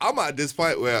 Bro, I'm at this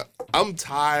point where I'm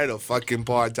tired of fucking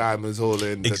part-timers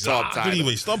holding the top title.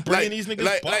 Anyway, stop bringing these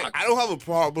niggas back. I don't have a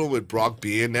problem with Brock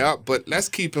being there, but let's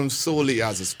keep him solely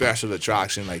as a special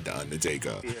attraction like The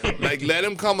Undertaker. Yeah. Like, let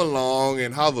him come along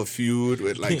and have a feud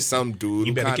with, like, some dude.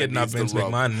 You better kidnap Vince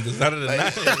McMahon. Because other than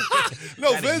that,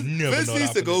 no, Vince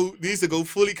needs to go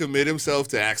fully commit himself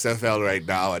to XFL right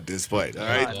now at this point, all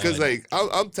right? Because, like,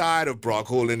 I'm tired of Brock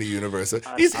holding the universe.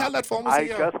 He's held that for I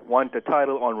just want the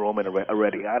title on Roman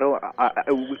already. We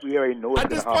already know it's at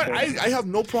this point. I have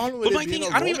no problem with it being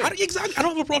on Roman. I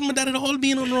don't have a problem with that at all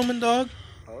being on Roman, dog.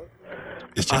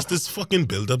 It's just this fucking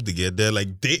build up to get there. Like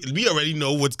we already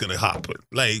know what's gonna happen.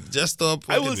 Like just stop.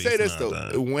 I will say this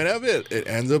though: whenever it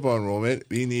ends up on Roman,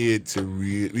 we need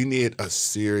a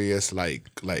serious like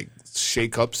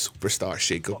shake-up, superstar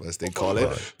shake-up as they call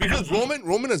it, because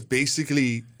Roman has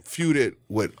basically feuded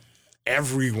with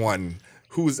everyone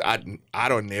who's at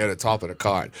or near the top of the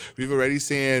card. We've already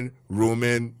seen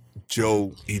Roman,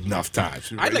 Joe enough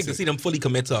times. I'd like to see them fully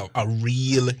commit to a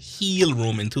real heel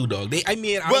Roman too, dog. I don't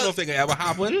know if it can ever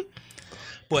happen,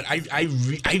 but I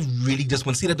really just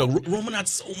want to see that, dog. Roman had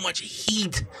so much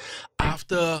heat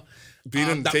after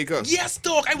beating Taker. Yes,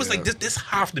 dog. I was like, this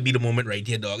have to be the moment right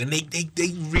here, dog. And they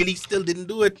really still didn't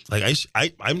do it. Like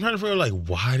I'm trying to figure out like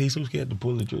why are they so scared to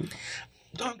pull the trigger?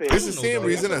 It's the same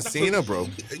reason as Cena, bro.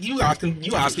 You asking me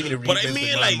to read. But I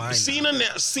mean, like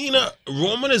Cena,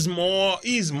 Roman is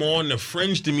he's more in the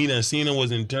fringe to me than Cena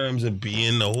was in terms of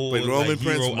being the whole. But Roman like,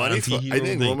 prints money for. I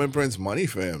think thing. Roman prints money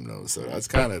for him though, so that's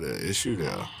kind of the issue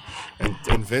there.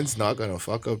 And Vince not gonna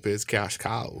fuck up his cash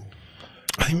cow.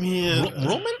 I mean,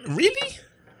 Roman really?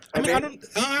 I mean, I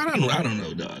don't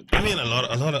know, dog. I mean, a lot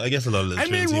of the. I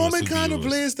mean, Roman kind of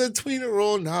plays the tweener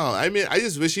role now. I mean, I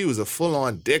just wish he was a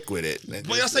full-on dick with it.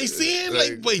 But that's like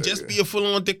saying, just be a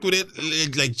full-on dick with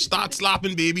it. Like, start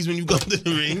slapping babies when you go to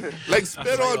the ring. Like,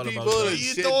 spit on people and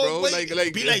shit, bro.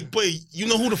 Like, be like, boy, you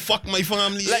know who the fuck my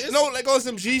family is? No, like on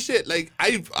some G shit. Like,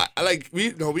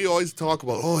 we always talk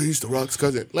about, oh, he's the Rock's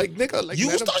cousin. Like, nigga, like,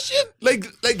 you start shit. Like,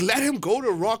 let him go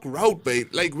the Rock route, babe.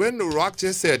 Like, when the Rock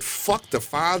just said, fuck the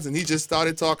fans, and he just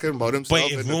started talking about himself.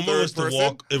 But if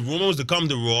Roman was to come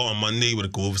to Raw on Monday with a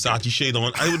gold Versace shade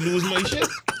on, I would lose my shit.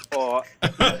 Or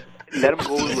let him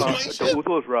go the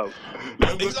Usos route.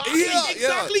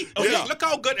 Exactly. Okay, look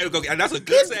how good. And that's a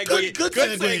good segue. Good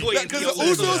segue. Because the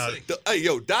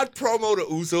Usos, that promo the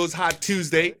Usos had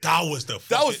Tuesday. That was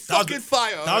fucking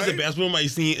fire. That was the best promo I've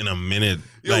seen in a minute.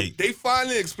 Yo, they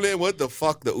finally explained what the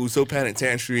fuck the Uso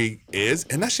Penitentiary is,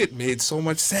 and that shit made so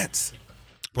much sense.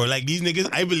 Bro, like these niggas,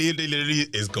 I believe they literally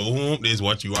is go home, they just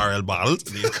watch URL bottles,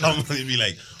 they come and they be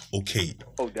like, okay,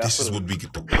 this is what we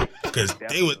get to do. Because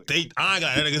I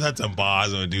got niggas had some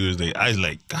bars on Tuesday. I was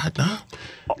like, God damn.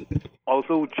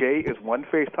 Also, Jay is one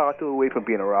face tattoo away from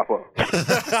being a rapper.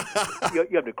 you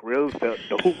have the grills, the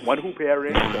hoop, one hoop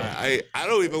earring. I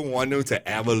don't even want them to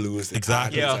ever lose the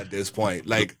tattoos at this point.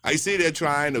 Like, I see they're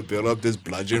trying to build up this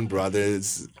Bludgeon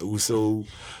Brothers Uso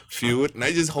feud, and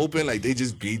I just hoping like they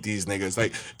just beat these niggas.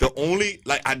 Like the only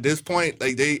at this point,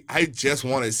 I just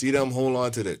want to see them hold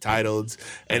on to the titles,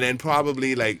 and then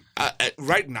probably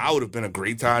right now would have been a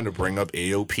great time to bring up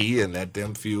AOP and let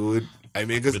them feud. I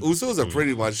mean, because Usos are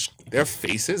pretty much their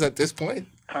faces at this point.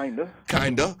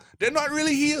 Kinda. They're not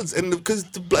really heels, and because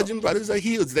the Bludgeon Brothers are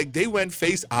heels. Like they went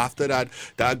face after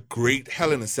that great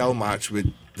Hell in a Cell match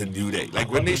with the New Day. Like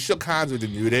when they shook hands with the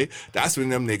New Day, that's when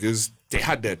them niggas they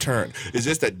had their turn. It's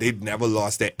just that they've never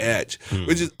lost their edge,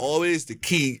 which is always the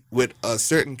key with a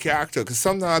certain character. Because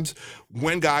sometimes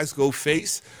when guys go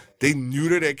face, they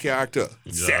neuter their character.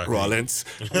 Exactly. Seth Rollins.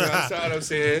 You know what I'm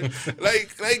saying?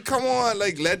 Like, come on,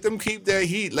 let them keep their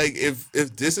heat. Like, if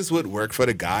this is what worked for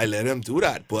the guy, let him do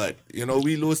that. But,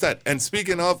 we lose that. And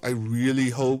speaking of, I really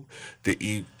hope that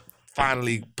he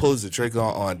finally pulls the trigger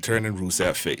on turning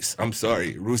Rusev face. I'm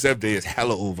sorry. Rusev Day is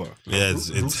hella over. Yeah,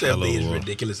 it's Rusev hella Day is over.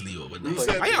 ridiculously over.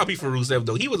 I happy for Rusev,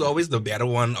 though. He was always the better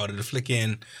one out of the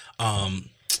flicking...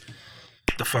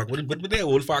 the fuck? What their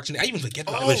old faction? I even forget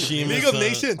that. League of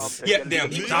Nations. Yeah,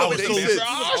 damn. He was always the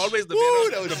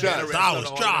better. That was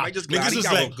trash. Niggas was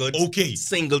like, okay,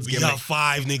 singles we got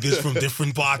 5 niggas from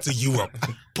different parts of Europe.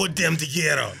 Put them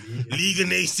together. League of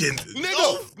Nations.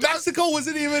 Nigga, Mexico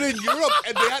wasn't even in Europe,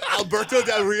 and they had Alberto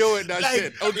Del Rio and that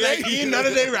shit. Okay, none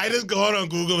of their writers going on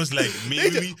Google was like,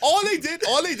 maybe. All they did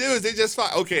was they just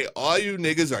found, okay, all you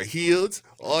niggas are heels.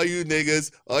 All you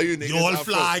niggas. Your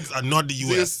flags are not the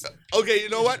U.S. Okay, you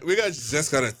know what? We're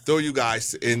just gonna throw you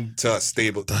guys into a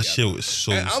stable. That shit was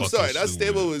so. And I'm sorry, that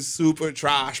stable was super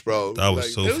trash, bro. That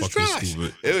was so fucking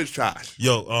stupid. It was trash.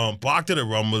 Yo, back to the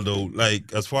Rumble though.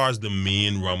 Like as far as the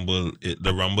main main Rumble,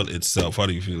 the Rumble itself. How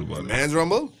do you feel about it? Man's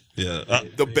Rumble? Yeah.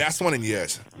 The best one in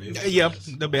years. Yep,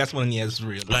 the best one is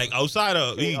real. Like outside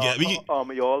of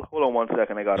y'all, hold on 1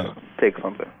 second. I gotta take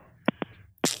something.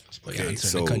 Okay, so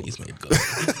so tell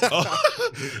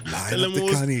him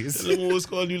what's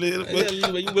called you later.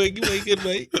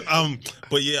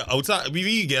 But yeah, outside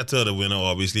we get to the winner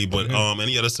obviously, but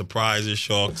any other surprises,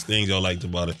 shocks, things y'all liked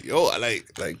about it? Yo, I like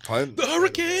pun. The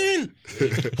Hurricane.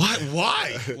 What?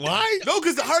 Why? No,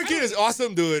 because the Hurricane is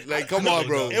awesome, dude. Like, come on,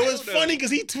 bro. It was funny because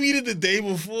he tweeted the day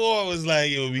before. It was like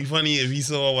it would be funny if he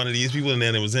saw one of these people and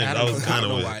then it was him. That was kind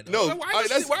of why. No, Why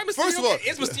Mysterio? first of all,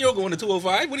 is Mysterio going to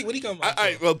 205? What do you come about? All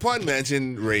right, well, Pun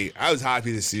mentioned Ray. I was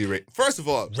happy to see Ray. First of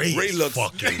all, Ray looks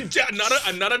fucking.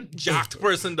 another jacked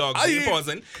person, dog.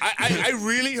 I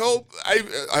really hope.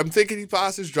 I'm thinking he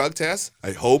passes drug test.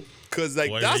 I hope. Because,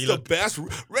 like, that's the best.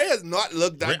 Ray has not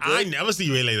looked that good. I never see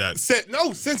Ray like that.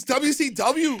 Since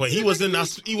WCW. But he wasn't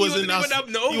that. He wasn't that.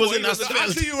 He wasn't that.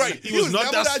 Actually, you're right. He was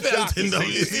not that spelt in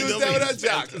WCW. He was never that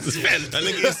jacked. That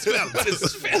nigga is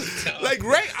spelt. Like,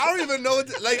 Ray, I don't even know.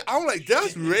 Like, I'm like,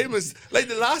 that's Ray. Like,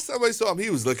 the last time I saw him, he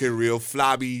was looking real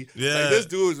flabby. Yeah. Like, this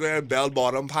dude was wearing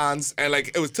bell-bottom pants. And,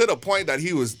 like, it was to the point that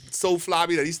he was so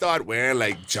flabby that he started wearing,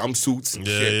 like, jumpsuits and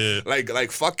shit. Yeah.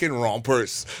 Like fucking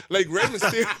rompers. Like, Ray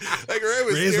Mysterio.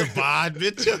 Ray's a bad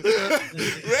bitch.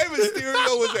 Ray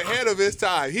Mysterio was ahead of his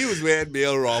time. He was wearing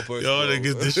male rompers. Yo,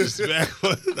 niggas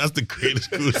disrespectful. That's the greatest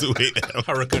cruiserweight ever.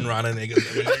 Hurricane Rana, niggas.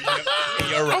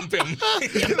 You rump him.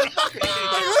 Like,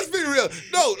 let's be real.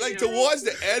 No, like towards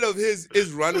the end of his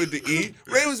run with the E,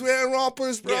 Ray was wearing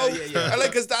rompers, bro. Yeah. And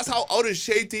like, cause that's how out of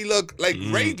shape he looked. Like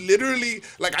Ray literally,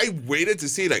 like I waited to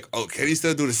see, like, oh, can he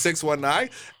still do the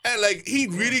 619? And like he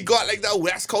really got like that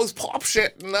West Coast pop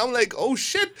shit. And I'm like, oh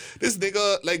shit, this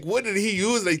nigga, like, what did he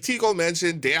use? Like Teiko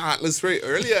mentioned Day Heartless spray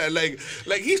earlier. And like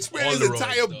he sprayed his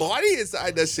entire body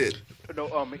inside that shit.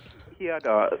 No, he had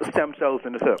stem cells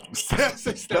in his hip. That's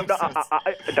not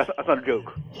a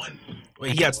joke.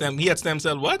 Wait, he had stem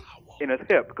cell what? In his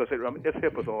hip, because his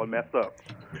hip was all messed up.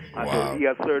 And so he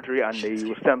had surgery and they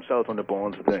used stem cells on the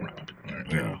bones thing.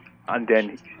 Yeah. And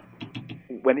then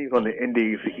when he was on the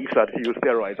Indies, he started to use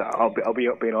steroids. I'll be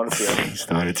being honest with you. He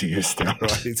started to use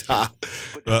steroids.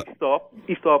 But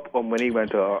he stopped when he went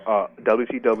to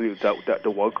WCW, the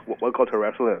World Culture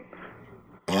Wrestling.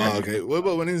 Oh, okay. What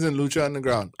about when he was in Lucha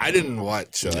Underground? I didn't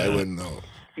watch, so I wouldn't know.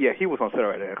 Yeah, he was on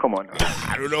steroids there. Come on.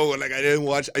 I don't know. Like, I didn't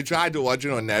watch. I tried to watch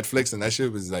it on Netflix, and that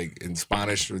shit was like in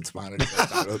Spanish with Spanish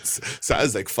subtitles. So I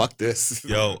was like, "Fuck this."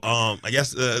 Yo, I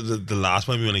guess the last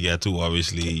one we want to get to,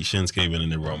 obviously, Shinsuke winning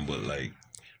the Rumble. Like,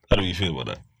 how do you feel about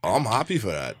that? I'm happy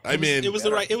for that. I mean, it was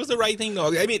the right thing,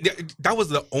 though. I mean, that was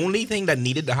the only thing that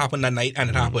needed to happen that night, and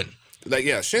it happened. Like,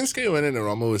 yeah, Shinsuke winning the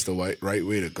Rumble was the right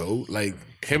way to go. Like,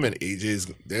 him and AJ's,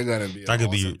 they're gonna be. That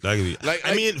could be. Like,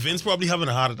 I mean, Vince probably having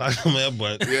a heart attack, man,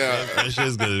 but yeah, that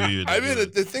shit's gonna be. I mean,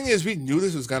 the thing is, we knew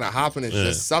this was gonna happen. It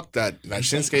just sucked that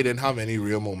Shinsuke didn't have any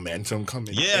real momentum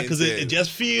coming. Yeah, because it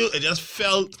just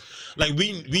felt like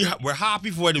we're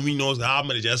happy for it, and we know it's gonna happen,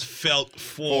 but it just felt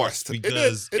forced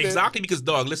because exactly because,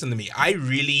 dog, listen to me, I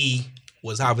really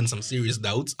was having some serious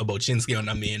doubts about Shinsuke on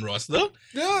the main roster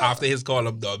after his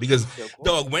call-up, dog. Because,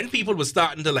 dog, when people were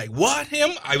starting to, like, what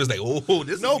him? I was like, oh,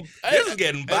 this is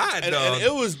getting bad, dog. And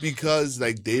it was because,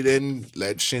 like, they didn't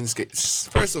let Shinsuke...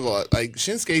 First of all, like,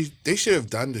 Shinsuke, they should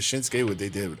have done to Shinsuke what they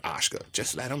did with Asuka.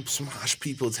 Just let him smash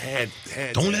people's heads.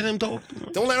 Don't let him talk.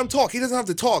 Don't let him talk. He doesn't have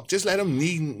to talk. Just let him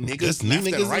knee niggas left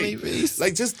and right.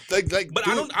 Like, just, like... But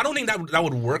I don't think that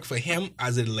would work for him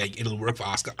as it'll work for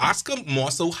Asuka. Asuka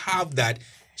more so have that...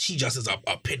 She just is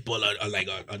a pit bull or like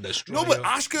a destroyer. No, but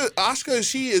Asuka,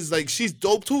 she is like, she's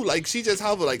dope too. Like, she just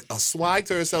have like a swag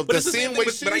to herself. But the same way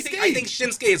but I think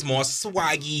Shinsuke is more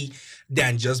swaggy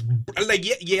than just like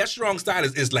strong style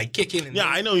is like kicking. And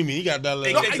I know what you mean. He got that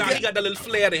little. He got that little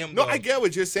flair to him. No, I get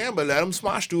what you're saying, but let him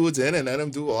smash dudes in and let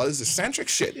him do all this eccentric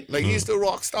shit. Like he's the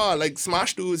rock star. Like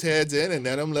smash dudes' heads in and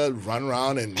let him run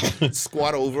around and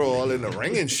squat over all in the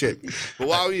ring and shit. But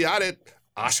while we at it.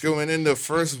 Asuka went in the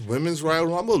first Women's Royal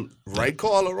Rumble. Right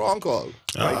call or wrong call?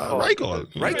 Right call.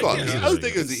 Right call. I was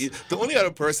thinking the only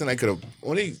other person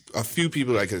only a few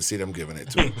people I could see them giving it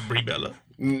to. Brie Bella.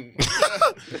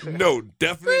 No,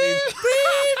 definitely.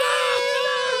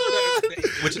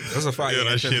 Which that's a fire. Yeah,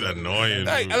 that shit annoying.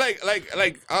 Like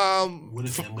What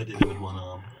if Ember did it with one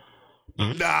arm?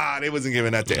 Nah, they wasn't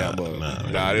giving that to Ember.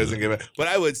 Nah, they wasn't giving. But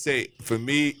I would say for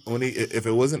me, if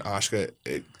it wasn't Asuka,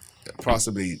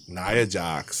 possibly Nia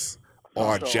Jax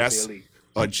or Jess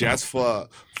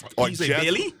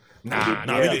Bailey?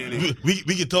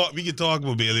 We can talk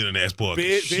about Bailey in the next part.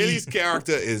 Bailey's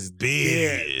character is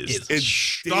dead. It's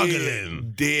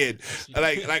struggling. Dead.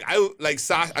 I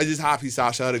just happy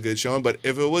Sasha had a good showing. But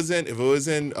if it wasn't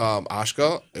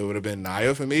Ashka, it would have been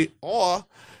Nia for me. Or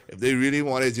if they really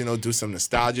wanted, do some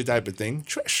nostalgia type of thing,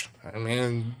 Trish. I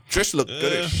mean, Trish looked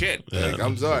good as shit. Yeah,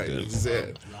 I'm sorry. This is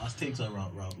it. Last takes on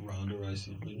Ronda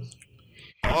Rousey, please.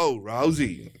 Oh,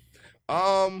 Rousey.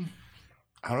 I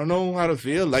don't know how to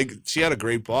feel. Like, she had a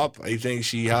great pop. I think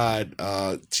she's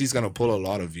gonna pull a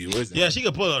lot of viewers. Yeah, she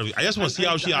can pull a lot of viewers. I just want to see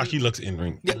how she actually looks in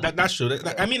ring. Yeah, that's true.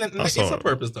 It's a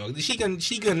purpose, though. She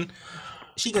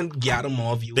can gather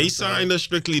more viewers. They signed her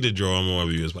strictly to draw more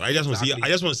viewers, but I just want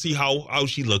to see how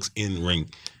she looks in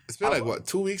ring. It's been like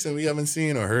 2 weeks and we haven't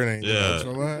seen or heard anything. Yeah.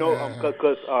 No,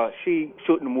 because she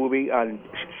shooting the movie and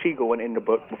she going in the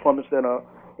performance center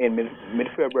in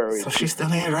mid-February. So she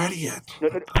still ain't ready yet.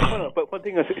 No, but one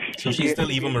thing is... She's still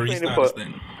Eva Marie status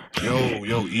then.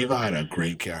 Yo, Eva had a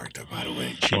great character, by the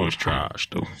way. She was trash,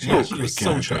 though. She was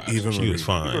so trash. Eva She Marie. was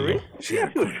fine. She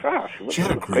was trash. She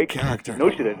had a great character. No,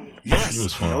 she didn't. Yes. She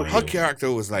was fine. Her character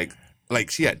was like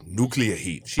she had nuclear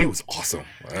heat. She was awesome.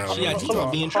 She had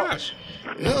heat being trash.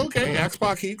 Yeah, okay.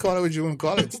 Xbox heat, call it what you want to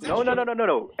call it. No.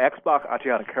 Xbox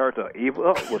actually had a character.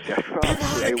 Eva was just trash. Eva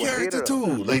had a character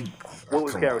too. Like, what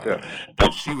was character?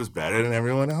 She was better than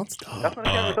everyone else. That's not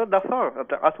a character. That's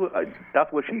her.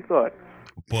 That's what she thought.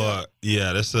 But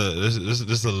yeah, this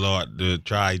a lot to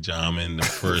try jamming the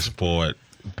first part.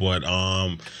 But we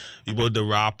about to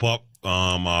wrap up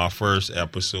our first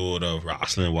episode of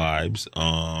Wrasslin Wibes.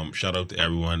 Shout out to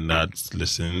everyone that's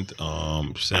listened.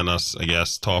 Send us, I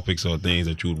guess, topics or things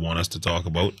that you would want us to talk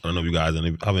about. I don't know if you guys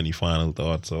have any final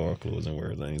thoughts or closing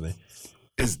words or anything.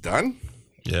 It's done?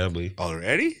 Yeah, Blee.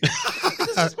 Already?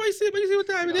 That's what you see what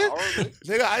time it is.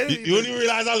 Nigga, You didn't even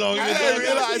realize how long I didn't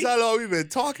realize how long we've been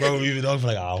talking. Bro, we've been talking for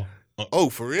like an hour. Oh,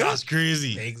 for real? That's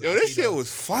crazy. Yo, this shit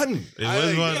was fun. It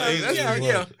was fun.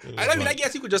 Yeah. I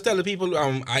guess you could just tell the people.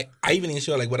 I even ain't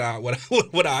sure like what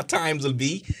our times will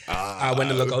be when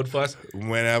to look out for us.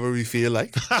 Whenever we feel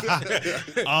like.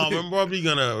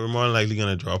 We're more likely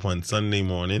gonna drop on Sunday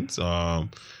mornings.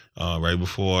 Right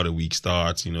before the week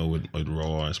starts. With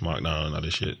Raw and SmackDown and other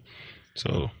shit.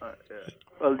 So.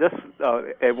 Well, just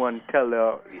everyone tell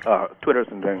their Twitters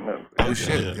and things. Oh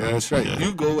shit! Yeah, that's right.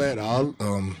 You go at all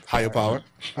higher power.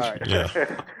 All right. Yeah.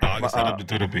 I can set up the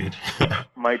Twitter page.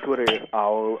 My Twitter is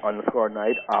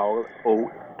owl_night. Owl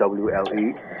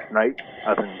OWLE night,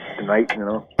 as in the night.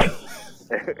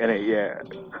 And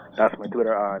that's my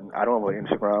Twitter. I don't have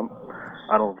Instagram.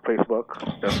 I don't have Facebook.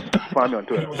 Just find me on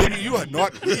Twitter. Baby, you are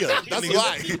not real. That's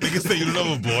why. Niggas say you don't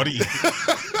have a body.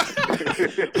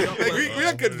 Like, we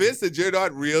are convinced that you're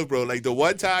not real, bro. Like the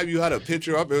one time you had a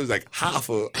picture up, it was like half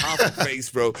a face,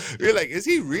 bro. We're like, is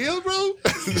he real, bro?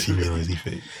 Is he real? Is he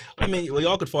fake? I mean,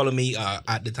 y'all could follow me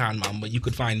at the Time Mom, but you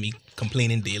could find me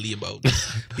complaining daily about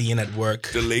being at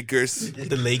work. The Lakers.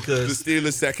 The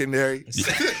Steelers secondary.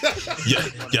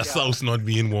 Your South's not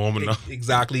being warm enough.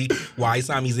 Exactly. Why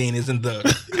Sami Zayn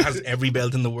has every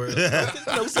belt in the world.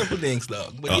 No simple things,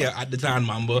 dog. But yeah, at the Time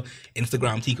Mamba,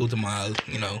 Instagram, Teiko and Owle,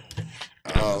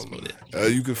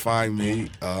 You can find me,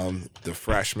 the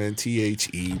freshman,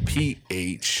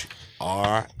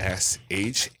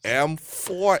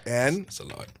 THEPHRSHM4N. That's a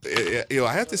lot.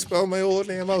 I had to spell my old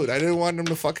name out. I didn't want them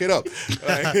to fuck it up.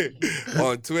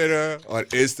 On Twitter, on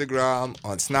Instagram,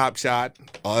 on Snapchat,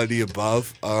 all of the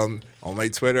above. On my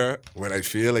Twitter, when I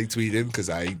feel like tweeting, because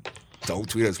I don't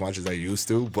tweet as much as I used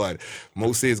to, but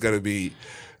mostly it's going to be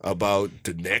about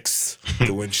the Knicks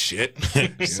doing shit.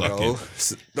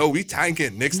 No, we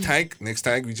tanking. Knicks tank. We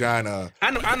trying to...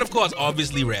 And of course,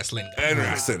 obviously, wrestling. And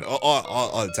wrestling.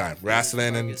 All the time.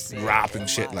 Wrestling and rap and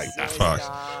shit like that. Facts.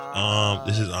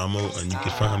 This is Amo, and you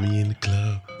can find me in the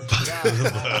club.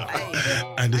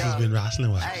 And this has been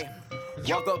Wrasslin Wibes.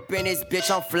 Walk up in this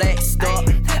bitch, I'm flexed up.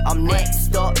 I'm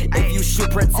next up. If you shoot,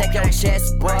 protect your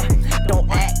chest, bruh. Don't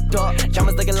act up.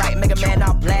 Jammers looking like Mega Man,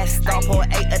 I'll blast off. Pour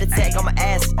 8 of the tag on my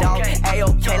ass, dog.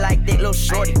 A-okay like that little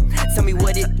shorty. Tell me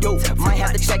what it do. Might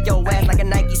have to check your ass like a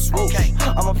Nike swoosh.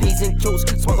 I'm a P's and Q's.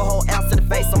 Smoke a whole ounce to the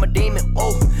face, I'm a demon.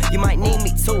 Oh, you might need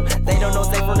me too. They don't know,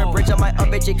 stay from the bridge. I might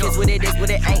up at your kids what it is,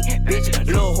 what it ain't, bitch.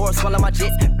 Little horse, swallow my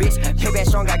jits, bitch. Payback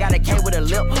strong, I got a K with a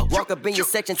lip. Walk up in your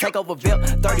section, take over VIP.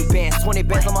 30 bands, 20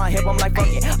 bands on my hip, I'm like, fuck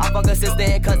it. I fuck a sister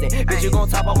and cousin. Bitch, you gon'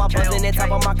 top on my cousin and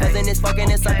top on my cousin. It's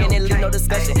fucking and sucking and leave no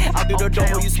discussion. Out through the door,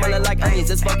 who you smelling like onions.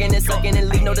 It's fucking and sucking and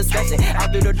leave no discussion.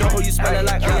 Out through the door, who you smelling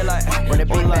like onion. Like, run it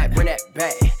back, bring that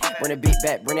back. Bring the beat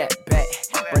back, bring that back.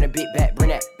 Bring the beat back, bring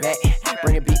that back.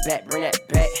 Bring the beat back, bring that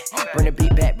back. Bring the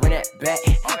beat back, bring that back.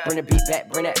 Bring the beat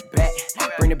back, bring that back.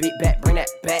 Bring the beat back, bring that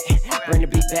back. Bring the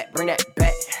beat back, bring that